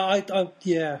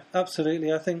 Yeah,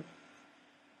 absolutely. I think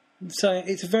it's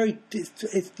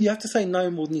you have to say no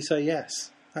more than you say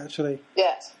yes, actually.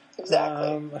 Yes,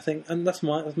 exactly. I think, and that's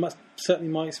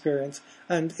certainly my experience.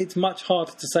 And it's much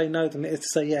harder to say no than it is to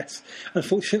say yes,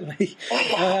 unfortunately.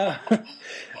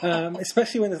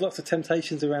 Especially when there's lots of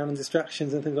temptations around and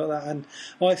distractions and things like that. And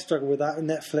I struggle with that with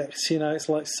Netflix. It's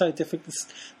like so difficult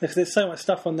because there's so much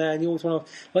stuff on there, and you always want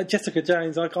to, like Jessica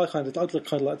Jones. I'd kind of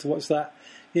like to watch that,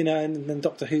 and then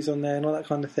Doctor Who's on there and all that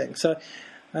kind of thing. So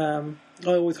I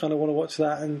always kind of want to watch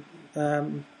that and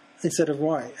instead of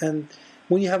write. And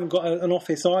when you haven't got an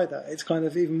office either, it's kind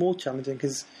of even more challenging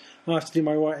because I have to do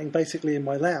my writing basically in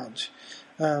my lounge.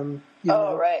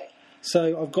 Right.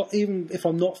 So I've got, even if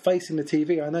I'm not facing the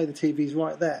TV, I know the TV's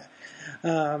right there.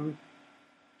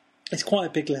 It's quite a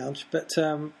big lounge, but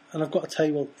and I've got a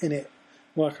table in it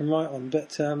where I can write on.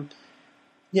 But so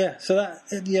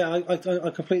I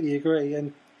completely agree.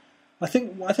 And I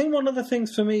think one of the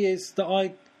things for me is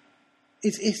that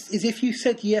is if you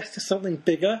said yes to something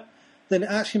bigger, then it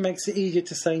actually makes it easier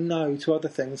to say no to other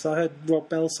things. I heard Rob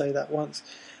Bell say that once.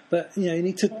 But you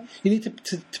need to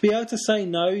be able to say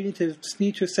no. You need to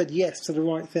have said yes to the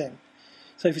right thing.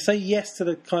 So if you say yes to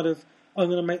the kind of, I'm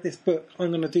going to make this book, I'm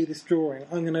going to do this drawing,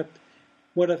 I'm going to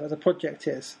whatever the project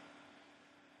is,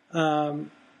 then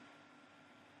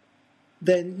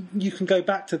you can go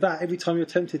back to that every time you're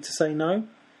tempted to say no,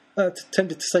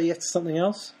 tempted to say yes to something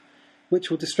else, which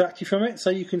will distract you from it. So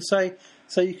you can say,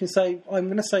 I'm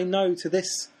going to say no to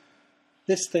this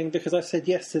thing because I said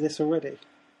yes to this already.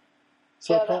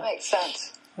 So that makes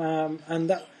sense. And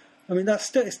that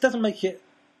still, it doesn't make it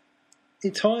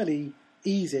entirely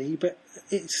easy, but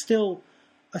it's still,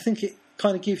 I think it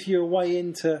kind of gives you a way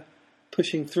into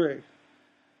pushing through.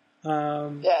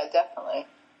 Yeah, definitely.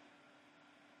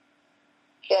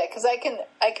 Yeah, because I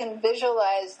can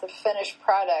visualize the finished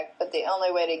product, but the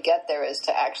only way to get there is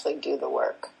to actually do the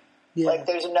work. Yeah. Like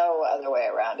there's no other way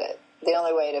around it. The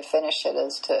only way to finish it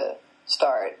is to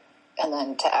start and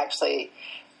then to actually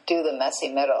do the messy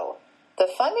middle. The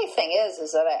funny thing is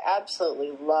that I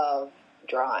absolutely love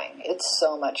drawing. It's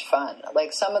so much fun.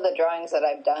 Like some of the drawings that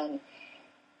I've done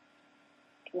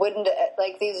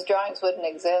these drawings wouldn't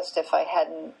exist if I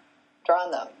hadn't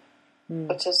drawn them.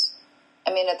 Which is,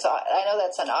 I know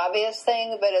that's an obvious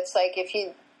thing, but it's like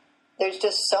there's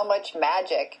just so much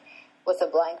magic with a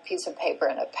blank piece of paper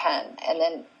and a pen. And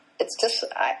then it's just,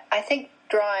 I think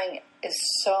drawing is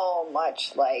so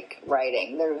much like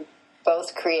writing. They're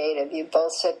both creative. You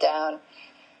both sit down,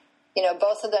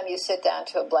 both of them you sit down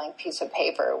to a blank piece of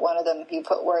paper. One of them you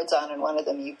put words on and one of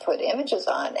them you put images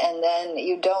on. And then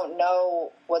you don't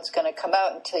know what's going to come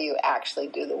out until you actually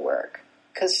do the work.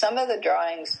 Because some of the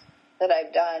drawings that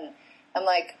I've done, I'm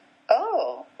like,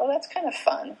 oh, well, that's kind of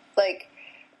fun. Like,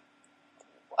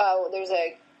 there's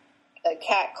a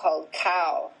cat called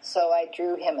Cow, so I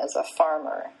drew him as a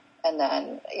farmer. And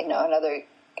then, another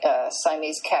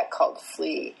Siamese cat called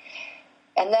Flea.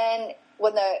 And then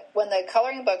when the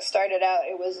coloring book started out,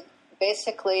 it was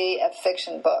basically a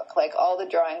fiction book. Like all the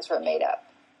drawings were made up.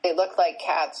 They looked like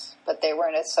cats, but they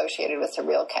weren't associated with the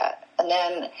real cat. And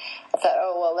then I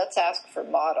thought, let's ask for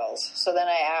models. So then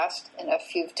I asked in a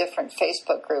few different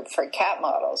Facebook groups for cat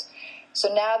models.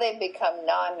 So now they've become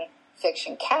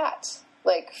non-fiction cats.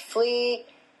 Like Flea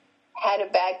had a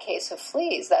bad case of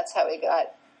fleas. That's how he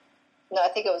got. No, I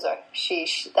think it was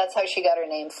that's how she got her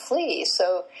name Flea.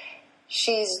 So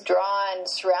she's drawn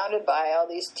surrounded by all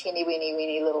these teeny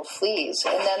weeny little fleas.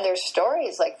 And then there's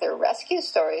stories, like they're rescue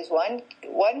stories.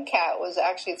 One cat was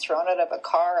actually thrown out of a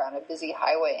car on a busy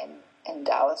highway and in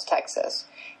Dallas, Texas.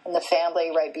 And the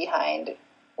family right behind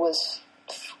was,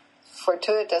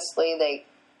 fortuitously, they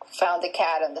found the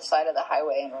cat on the side of the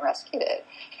highway and rescued it.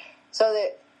 So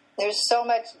that there's so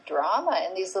much drama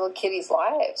in these little kitties'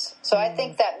 lives. So I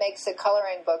think that makes the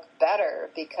coloring book better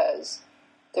because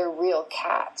they're real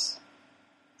cats.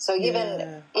 So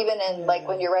even in like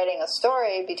when you're writing a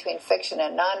story between fiction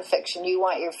and nonfiction, you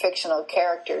want your fictional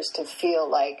characters to feel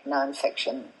like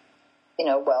nonfiction,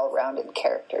 well-rounded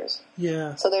characters.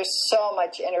 Yeah. So there's so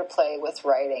much interplay with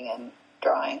writing and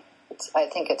drawing. I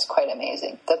think it's quite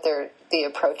amazing that the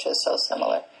approach is so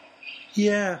similar.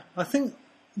 Yeah, I think.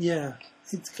 Yeah,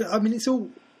 it's all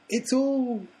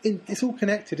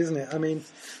connected, isn't it? I mean,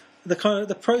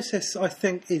 the process I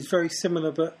think is very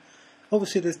similar, but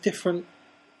obviously there's different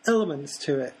elements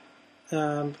to it.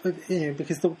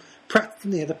 Because the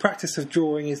practice of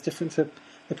drawing is different to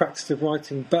the practice of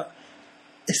writing, but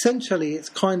essentially it's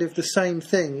kind of the same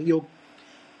thing. You're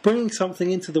bringing something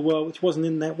into the world which wasn't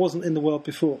in the world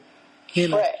before.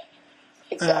 Right.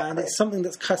 Exactly. And it's something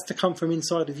that has to come from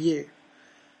inside of you.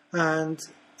 And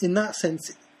in that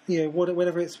sense,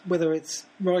 whether it's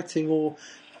writing or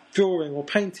drawing or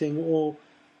painting or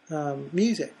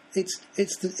music, it's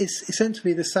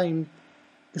essentially the same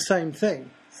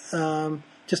thing,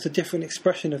 just a different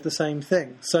expression of the same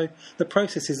thing. So the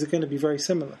processes are going to be very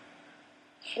similar.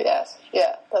 Yes,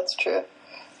 yeah, that's true.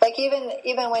 Like even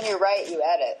when you write, you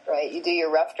edit, right? You do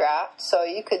your rough draft, so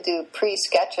you could do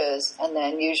pre-sketches and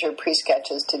then use your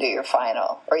pre-sketches to do your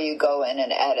final, or you go in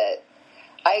and edit.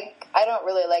 I don't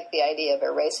really like the idea of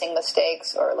erasing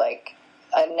mistakes, or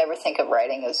I never think of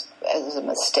writing as a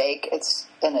mistake. It's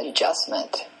an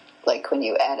adjustment, like when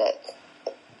you edit.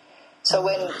 So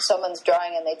when someone's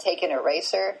drawing and they take an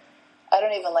eraser, I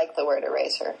don't even like the word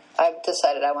eraser. I've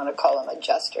decided I want to call them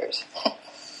adjusters.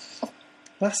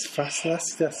 That's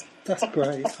fascinating. That's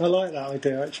great. I like that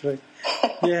idea, actually.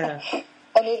 Yeah.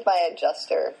 I need my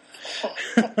adjuster.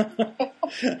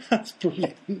 That's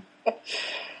brilliant.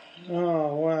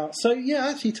 Oh, wow. So, yeah,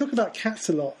 actually, you talk about cats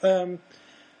a lot.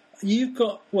 You've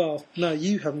got,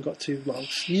 you haven't got two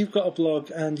blogs. You've got a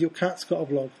blog and your cat's got a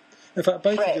blog. In fact,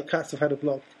 both of your cats have had a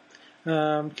blog.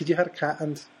 Because you had a cat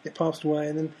and it passed away,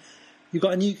 and then you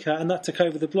got a new cat and that took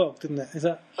over the blog, didn't it? Is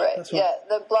that right? That's right. Yeah,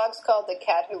 the blog's called The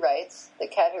Cat Who Writes,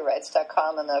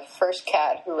 thecatwhowrites.com, and the first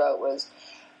cat who wrote was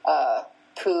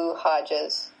Pooh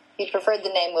Hodges. He preferred the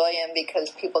name William because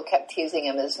people kept teasing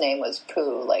him. His name was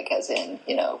Pooh, like as in,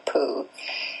 Pooh.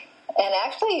 And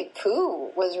actually,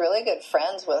 Pooh was really good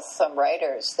friends with some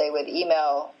writers. They would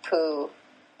email Pooh,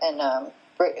 and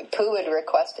Pooh would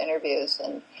request interviews,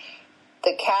 and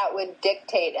the cat would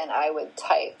dictate and I would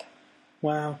type.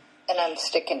 Wow. And I'm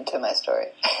sticking to my story.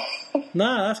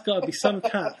 No, that's got to be some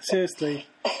cat, seriously.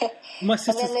 My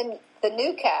sister's... And then the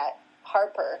new cat,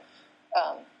 Harper,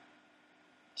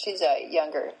 she's a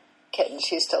younger kitten.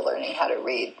 She's still learning how to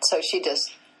read. So she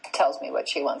just tells me what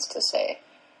she wants to say.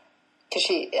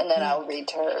 And then I'll read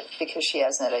to her because she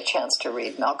hasn't had a chance to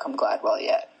read Malcolm Gladwell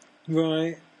yet.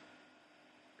 Right.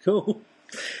 Cool.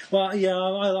 Well, yeah,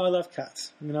 I love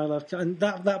cats. I mean, I love cats. And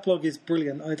that blog is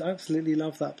brilliant. I absolutely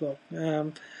love that blog.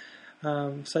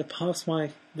 So pass my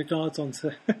regards on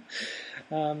to...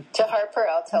 to Harper,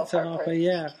 I'll tell Harper.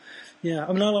 Yeah.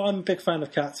 I mean, I'm a big fan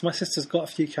of cats. My sister's got a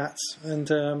few cats,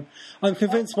 and I'm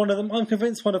convinced one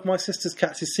of my sister's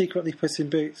cats is secretly Puss in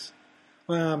Boots.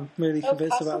 I am really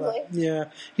convinced about that. Yeah,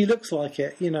 he looks like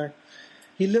it.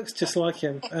 He looks just like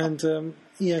him, and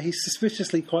he's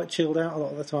suspiciously quite chilled out a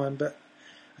lot of the time, but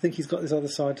I think he's got this other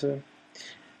side to him.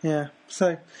 Yeah.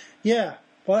 So, yeah.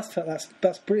 Well,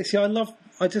 that's brilliant. See,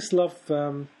 I just love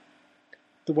the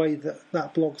way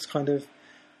that blog's kind of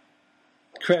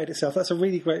created itself. That's a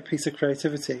really great piece of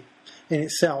creativity in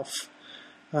itself,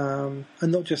 and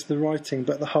not just the writing,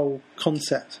 but the whole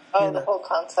concept. Oh, the whole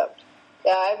concept.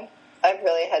 Yeah, I've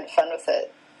really had fun with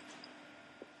it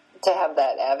to have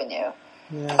that avenue.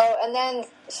 Yeah. Oh, and then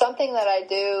something that I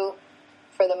do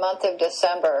for the month of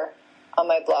December on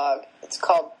my blog. It's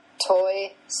called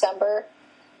Toy-cember.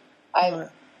 I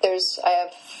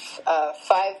have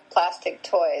 5 plastic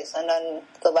toys, and on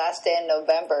the last day in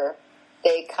November,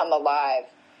 they come alive,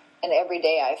 and every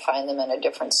day I find them in a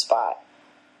different spot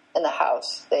in the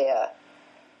house.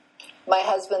 My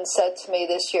husband said to me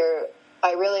this year,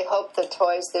 I really hope the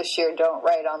toys this year don't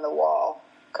write on the wall,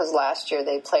 because last year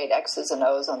they played X's and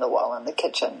O's on the wall in the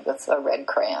kitchen with a red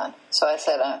crayon. So I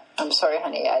said, I'm sorry,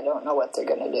 honey, I don't know what they're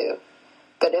going to do.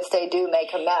 But if they do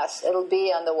make a mess, it'll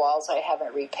be on the walls I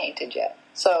haven't repainted yet.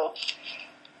 So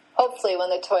hopefully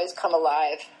when the toys come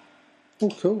alive. Oh,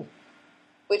 cool.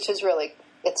 Which is really,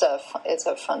 it's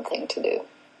a fun thing to do,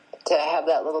 to have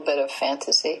that little bit of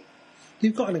fantasy.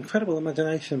 You've got an incredible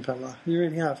imagination, Pamela. You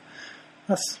really have.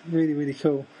 That's really, really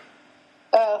cool.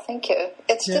 Oh, thank you.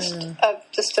 It's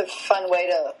just a fun way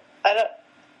to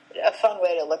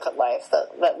look at life.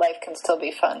 That life can still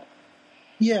be fun.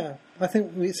 Yeah, I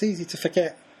think it's easy to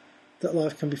forget that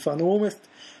life can be fun. Or almost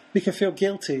we can feel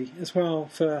guilty as well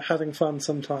for having fun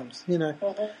sometimes.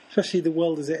 Especially the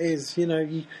world as it is.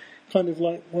 You kind of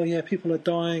like, well, yeah, people are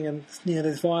dying, and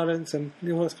there's violence and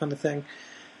all this kind of thing,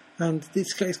 and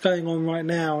it's going on right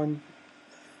now.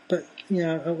 But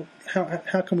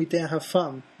how can we dare have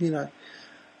fun?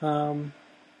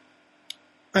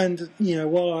 And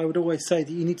while I would always say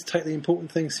that you need to take the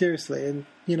important things seriously, and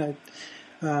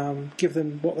give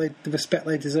them the respect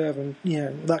they deserve, and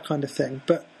that kind of thing.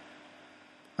 But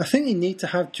I think you need to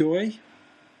have joy.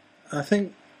 I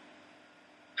think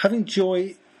having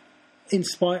joy in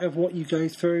spite of what you go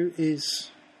through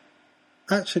is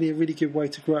actually a really good way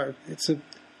to grow. It's a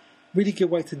really good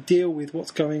way to deal with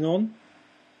what's going on.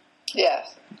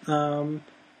 Yes. I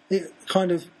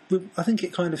think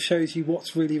it kind of shows you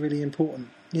what's really, really important.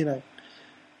 I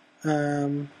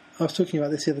was talking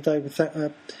about this the other day with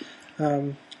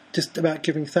just about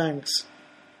giving thanks,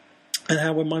 and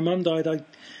how when my mum died,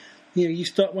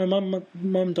 my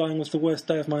mum dying was the worst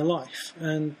day of my life,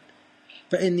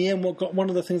 but in the end, one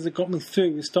of the things that got me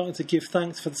through was starting to give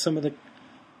thanks for some of the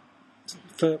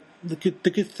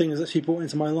good things that she brought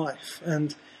into my life,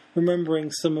 and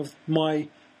remembering some of my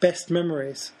best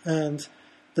memories and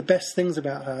the best things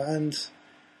about her, and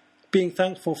being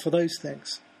thankful for those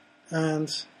things,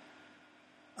 and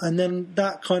then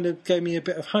that kind of gave me a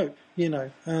bit of hope,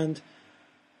 and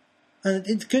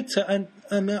it's good to and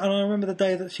I remember the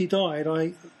day that she died.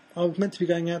 I was meant to be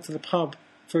going out to the pub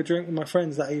for a drink with my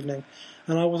friends that evening,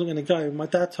 and I wasn't going to go. My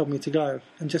dad told me to go,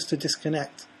 and just to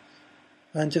disconnect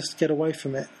and just get away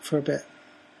from it for a bit,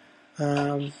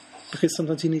 because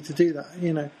sometimes you need to do that.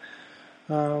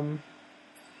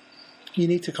 You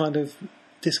need to kind of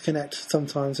disconnect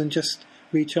sometimes and just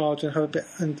recharge and have a bit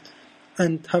and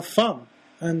have fun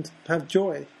and have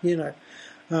joy, and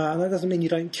that doesn't mean you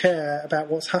don't care about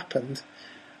what's happened,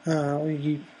 or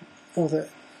that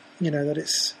that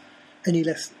it's any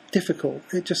less difficult.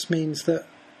 It just means that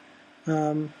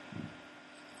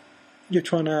you're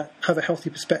trying to have a healthy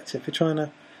perspective. You're trying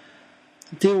to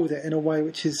deal with it in a way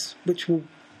which will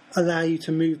allow you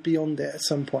to move beyond it at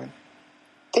some point.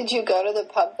 Did you go to the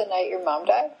pub the night your mum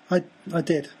died? I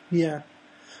did, yeah.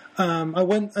 I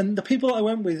went, and the people I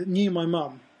went with knew my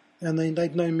mum, and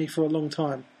they'd known me for a long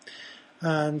time,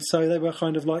 and so they were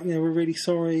kind of like, we're really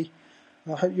sorry.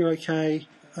 I hope you're okay.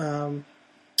 Kind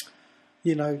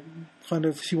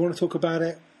of, if you want to talk about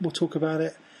it, we'll talk about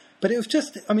it. But it was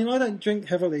just, I don't drink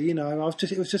heavily, it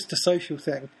was just a social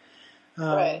thing.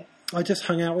 Right. I just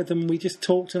hung out with them. We just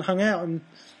talked and hung out and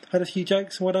had a few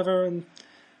jokes and whatever, and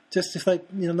just if they,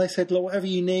 they said, look, whatever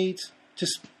you need,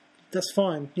 that's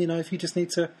fine. If you just need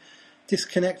to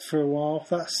disconnect for a while,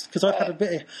 that's because I'd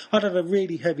had a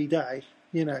really heavy day,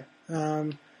 a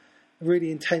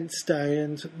really intense day,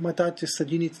 and my dad just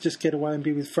said, you need to just get away and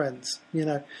be with friends,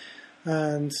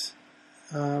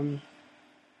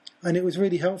 and it was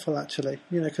really helpful actually,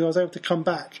 because I was able to come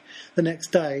back the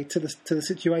next day to the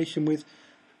situation with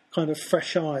kind of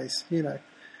fresh eyes,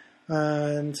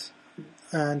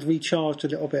 and recharged a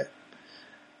little bit.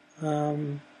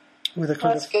 With a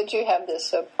kind it's good you have this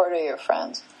support of your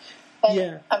friends. And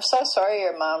yeah. I'm so sorry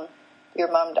your mom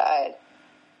died.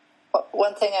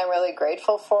 One thing I'm really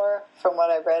grateful for, from what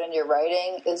I've read in your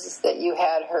writing, is that you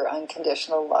had her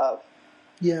unconditional love.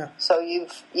 Yeah. So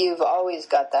you've always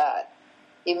got that,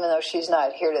 even though she's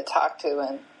not here to talk to.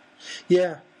 And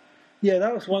yeah,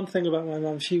 that was one thing about my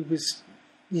mum. She was,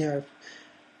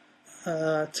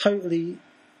 totally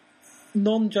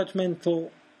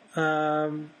non-judgmental,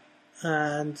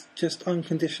 and just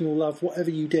unconditional love.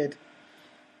 Whatever you did,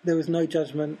 there was no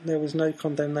judgment, there was no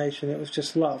condemnation. It was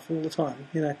just love all the time,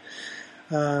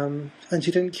 and she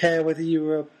didn't care whether you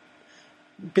were a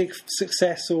big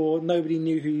success or nobody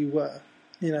knew who you were.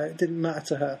 It didn't matter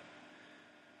to her.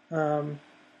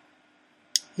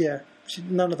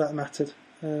 None of that mattered.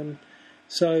 And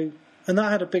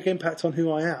that had a big impact on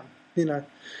who I am. And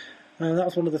that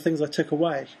was one of the things I took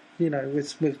away.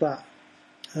 With that.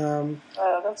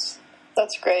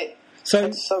 That's great. So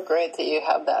it's so great that you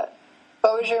have that.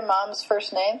 What was your mom's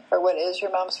first name, or what is your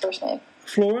mom's first name?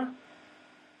 Flora.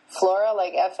 Flora,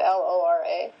 like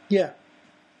Flora? Yeah.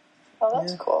 Oh,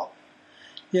 that's cool.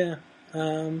 Yeah.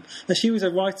 And she was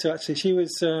a writer, actually. She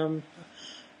was,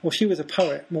 she was a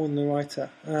poet more than a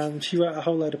writer. She wrote a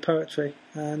whole load of poetry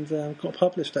and got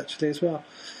published, actually, as well.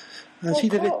 And she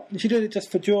did it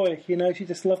just for joy, she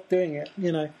just loved doing it,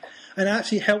 and it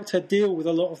actually helped her deal with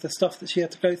a lot of the stuff that she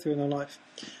had to go through in her life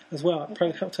as well.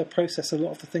 It helped her process a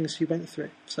lot of the things she went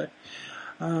through. So,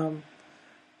 and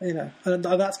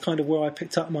that's kind of where I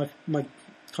picked up my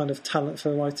kind of talent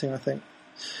for writing, I think,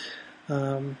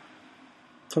 from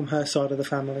her side of the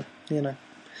family,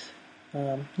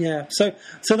 yeah. So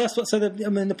that's what.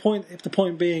 The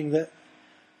point being that.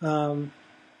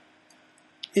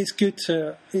 It's good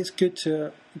to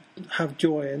have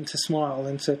joy and to smile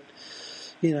and to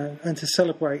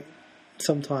celebrate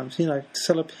sometimes.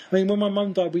 When my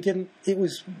mum died, we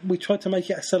tried to make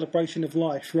it a celebration of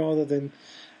life rather than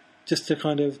just a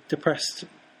kind of depressed,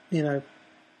 kind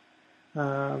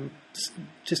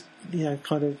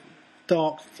of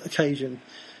dark occasion.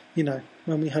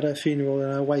 When we had her funeral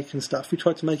and her wake and stuff, we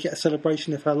tried to make it a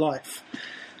celebration of her life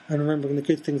and remembering the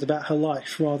good things about her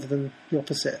life rather than the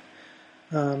opposite.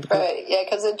 Right, yeah,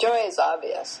 because the joy is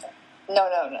obvious. No.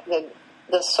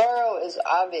 The sorrow is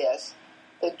obvious.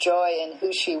 The joy in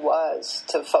who she was,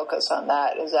 to focus on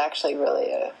that, is actually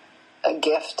really a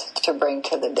gift to bring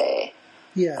to the day.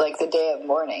 Yeah. Like the day of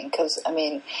mourning. Because,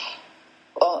 my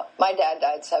dad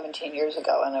died 17 years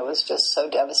ago, and it was just so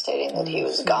devastating that he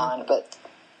was gone. But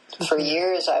for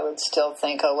years, I would still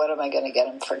think, what am I going to get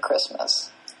him for Christmas?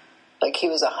 Like, he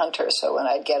was a hunter, so when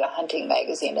I'd get a hunting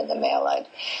magazine in the mail, I'd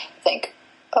think,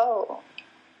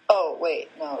 wait,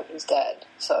 no, he's dead.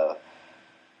 So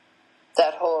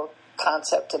that whole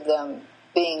concept of them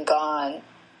being gone,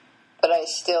 but I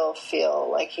still feel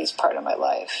like he's part of my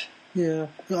life. Yeah,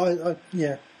 I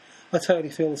totally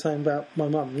feel the same about my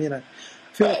mum, I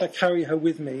feel like I carry her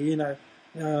with me,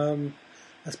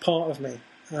 as part of me,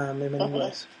 in many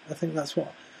ways. I think that's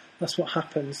what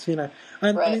happens, And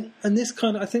right. and this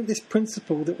I think this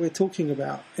principle that we're talking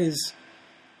about is,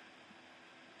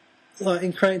 like,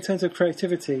 in terms of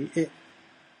creativity,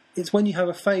 it's when you have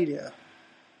a failure,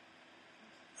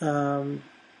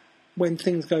 when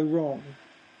things go wrong,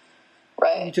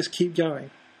 right? You just keep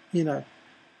going,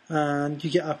 and you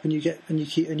get up and you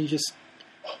just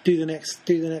do the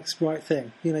next right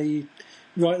thing. You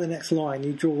write the next line,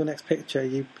 you draw the next picture,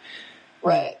 you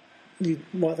write the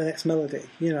next melody,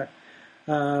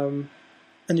 and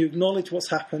you acknowledge what's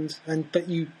happened, but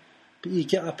you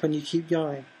get up and you keep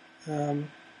going.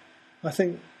 I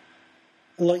think,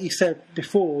 like you said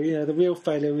before, the real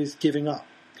failure is giving up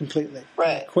completely.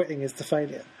 Right. Quitting is the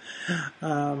failure.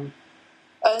 And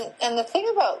the thing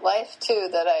about life, too,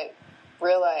 that I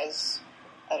realize,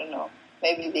 I don't know,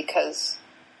 maybe because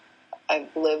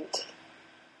I've lived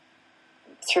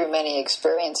through many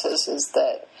experiences, is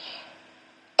that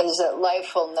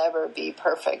life will never be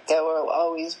perfect. There will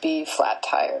always be flat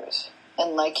tires.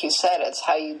 And like you said, it's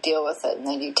how you deal with it, and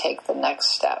then you take the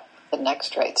next step, the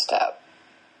next right step,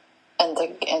 and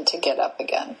to get up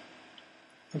again.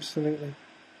 Absolutely.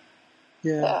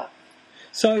 Yeah.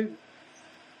 So,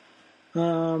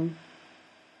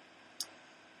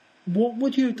 what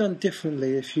would you have done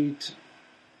differently if you'd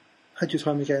had your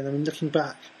time again? Looking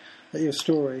back at your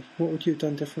story, what would you have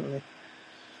done differently?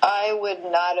 I would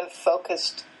not have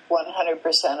focused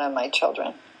 100% on my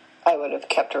children. I would have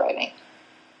kept writing.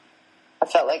 I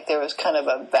felt like there was kind of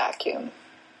a vacuum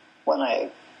when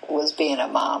I was being a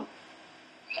mom.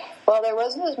 Well, there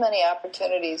wasn't as many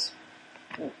opportunities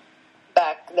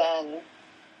back then,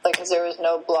 because there was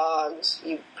no blogs.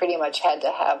 You pretty much had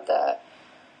to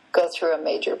go through a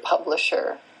major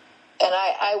publisher. And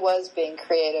I was being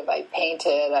creative. I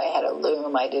painted, I had a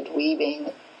loom, I did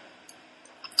weaving.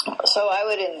 So I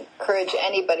would encourage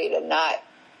anybody to not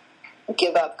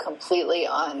give up completely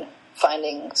on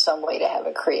finding some way to have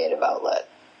a creative outlet.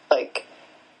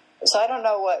 So I don't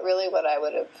know what I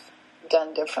would have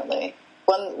done differently.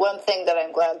 One thing that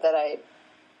I'm glad that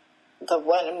the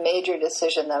one major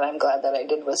decision that I'm glad that I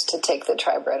did was to take the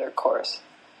Tribe-Writer course.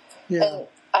 Yeah. And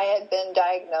I had been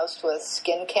diagnosed with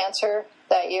skin cancer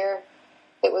that year.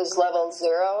 It was level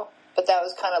 0, but that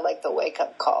was kind of like the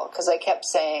wake-up call, because I kept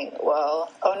saying,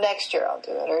 next year I'll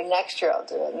do it, or next year I'll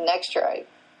do it, and next year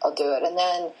I'll do it. And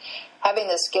then having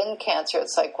the skin cancer,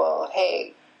 it's like,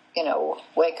 hey,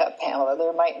 wake up, Pamela.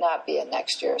 There might not be a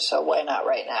next year, so why not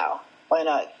right now? Why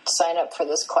not sign up for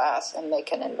this class and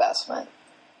make an investment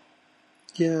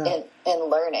in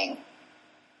learning?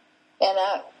 And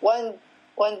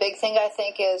one big thing I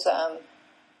think is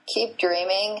keep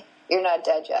dreaming. You're not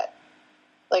dead yet.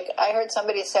 I heard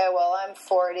somebody say, I'm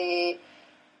 40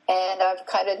 and I've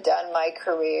kind of done my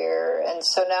career, and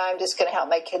so now I'm just going to help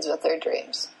my kids with their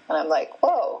dreams. And I'm like,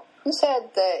 whoa, who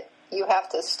said that you have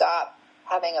to stop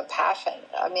having a passion?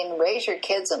 Raise your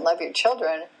kids and love your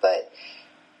children, but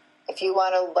If you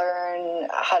want to learn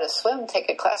how to swim, take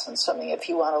a class in swimming. If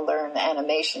you want to learn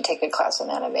animation, take a class in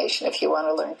animation. If you want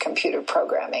to learn computer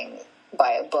programming,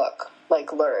 buy a book.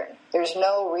 Like, learn. There's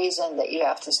no reason that you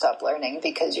have to stop learning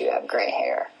because you have gray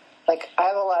hair. Like, I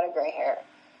have a lot of gray hair.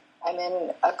 I'm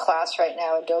in a class right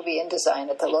now, Adobe InDesign,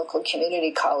 at the local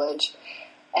community college,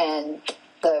 and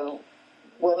the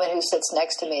woman who sits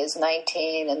next to me is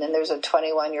 19, and then there's a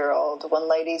 21-year-old. One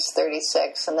lady's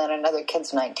 36, and then another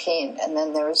kid's 19, and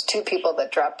then there was 2 people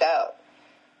that dropped out.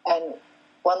 And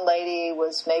one lady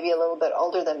was maybe a little bit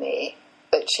older than me,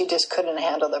 but she just couldn't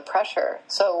handle the pressure.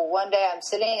 So one day I'm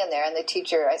sitting in there, and the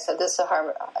teacher, I said, this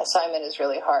assignment is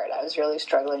really hard. I was really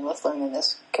struggling with learning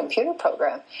this computer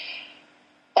program.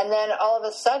 And then all of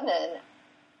a sudden,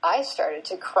 I started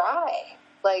to cry.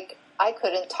 Like, I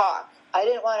couldn't talk. I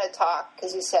didn't want to talk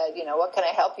because he said, what can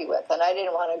I help you with? And I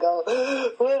didn't want to go, I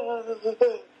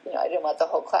didn't want the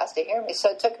whole class to hear me. So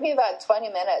it took me about 20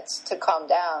 minutes to calm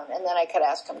down, and then I could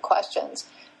ask him questions.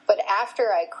 But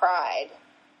after I cried,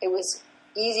 it was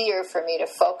easier for me to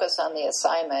focus on the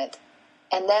assignment.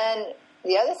 And then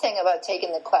the other thing about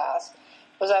taking the class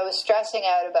was I was stressing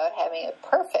out about having it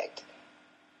perfect.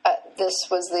 This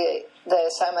was the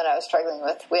assignment I was struggling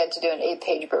with. We had to do an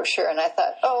 8-page brochure, and I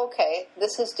thought, okay,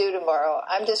 this is due tomorrow.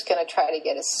 I'm just going to try to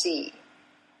get a C.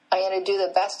 I'm going to do the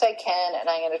best I can, and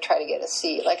I'm going to try to get a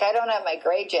C. Like, I don't have my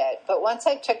grade yet, but once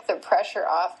I took the pressure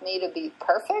off me to be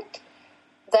perfect,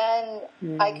 then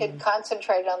I could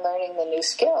concentrate on learning the new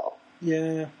skill.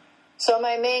 Yeah. So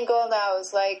my main goal now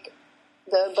is, like,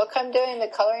 the book I'm doing,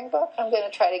 the coloring book, I'm going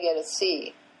to try to get a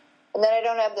C. And then I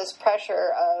don't have this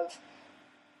pressure of,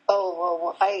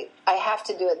 I have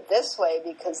to do it this way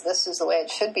because this is the way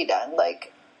it should be done.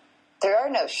 Like, there are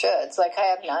no shoulds. Like, I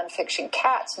have nonfiction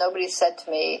cats. Nobody said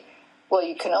to me, well,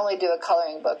 you can only do a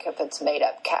coloring book if it's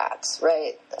made-up cats,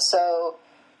 right? So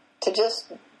to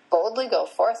just boldly go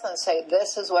forth and say,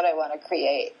 this is what I want to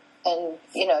create, and,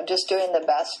 just doing the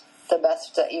best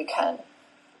that you can,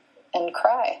 and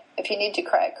cry. If you need to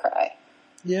cry, cry.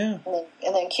 Yeah.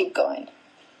 And then keep going.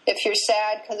 If you're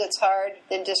sad because it's hard,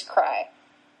 then just cry.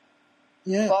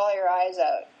 Yeah. Bawl your eyes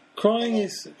out. Crying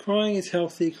is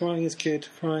healthy. Crying is good.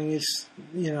 Crying is,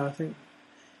 I think,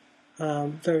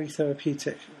 very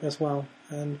therapeutic as well.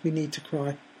 And we need to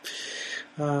cry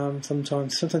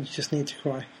sometimes. Sometimes you just need to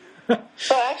cry.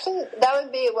 So actually, that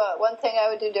would be one thing I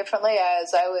would do differently.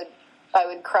 Is I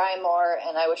would cry more,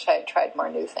 and I wish I had tried more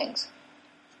new things.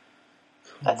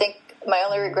 Cool. I think my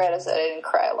only regret is that I didn't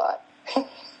cry a lot.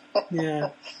 Yeah.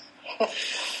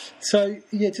 So,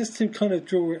 just to kind of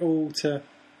draw it all to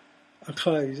a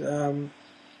close,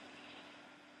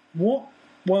 what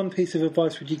one piece of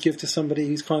advice would you give to somebody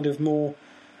who's kind of more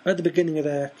at the beginning of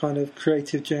their kind of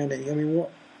creative journey? I mean, what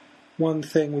one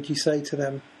thing would you say to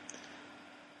them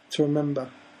to remember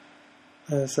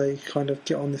as they kind of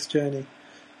get on this journey?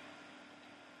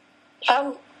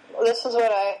 This is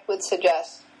what I would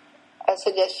suggest. I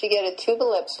suggest you get a tube of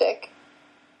lipstick,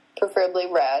 preferably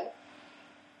red.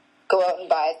 Go out and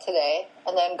buy it today,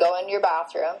 and then go in your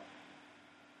bathroom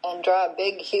and draw a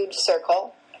big, huge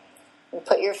circle and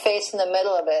put your face in the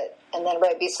middle of it, and then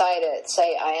right beside it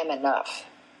say, I am enough.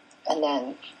 And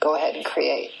then go ahead and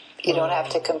create. You don't have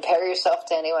to compare yourself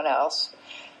to anyone else.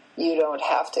 You don't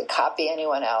have to copy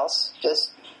anyone else.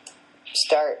 Just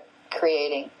start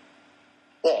creating.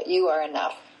 That you are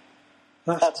enough.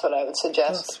 That's what I would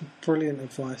suggest. That's brilliant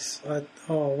advice.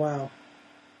 Oh, wow.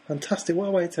 Fantastic. What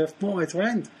a way to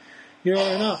end. You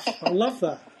are enough. I love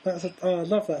that. I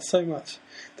love that so much.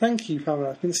 Thank you,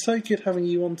 Pamela. It's been so good having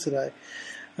you on today,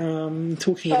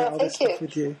 talking about all this stuff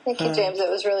with you. Thank you, James. It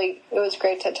was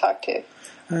great to talk to you.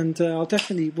 And we'll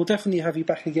definitely have you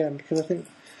back again, because I think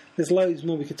there's loads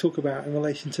more we could talk about in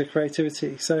relation to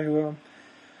creativity. So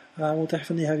we'll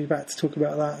definitely have you back to talk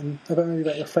about that, and maybe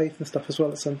about your faith and stuff as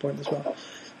well at some point as well.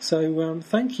 So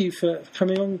thank you for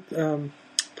coming on,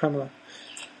 Pamela.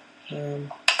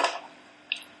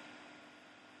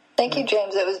 Thank you,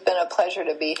 James. It has been a pleasure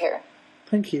to be here.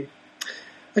 Thank you.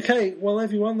 Okay, well,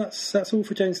 everyone, that's all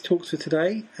for James Talks for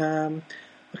today. I'll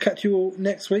catch you all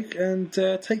next week, and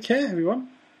take care, everyone.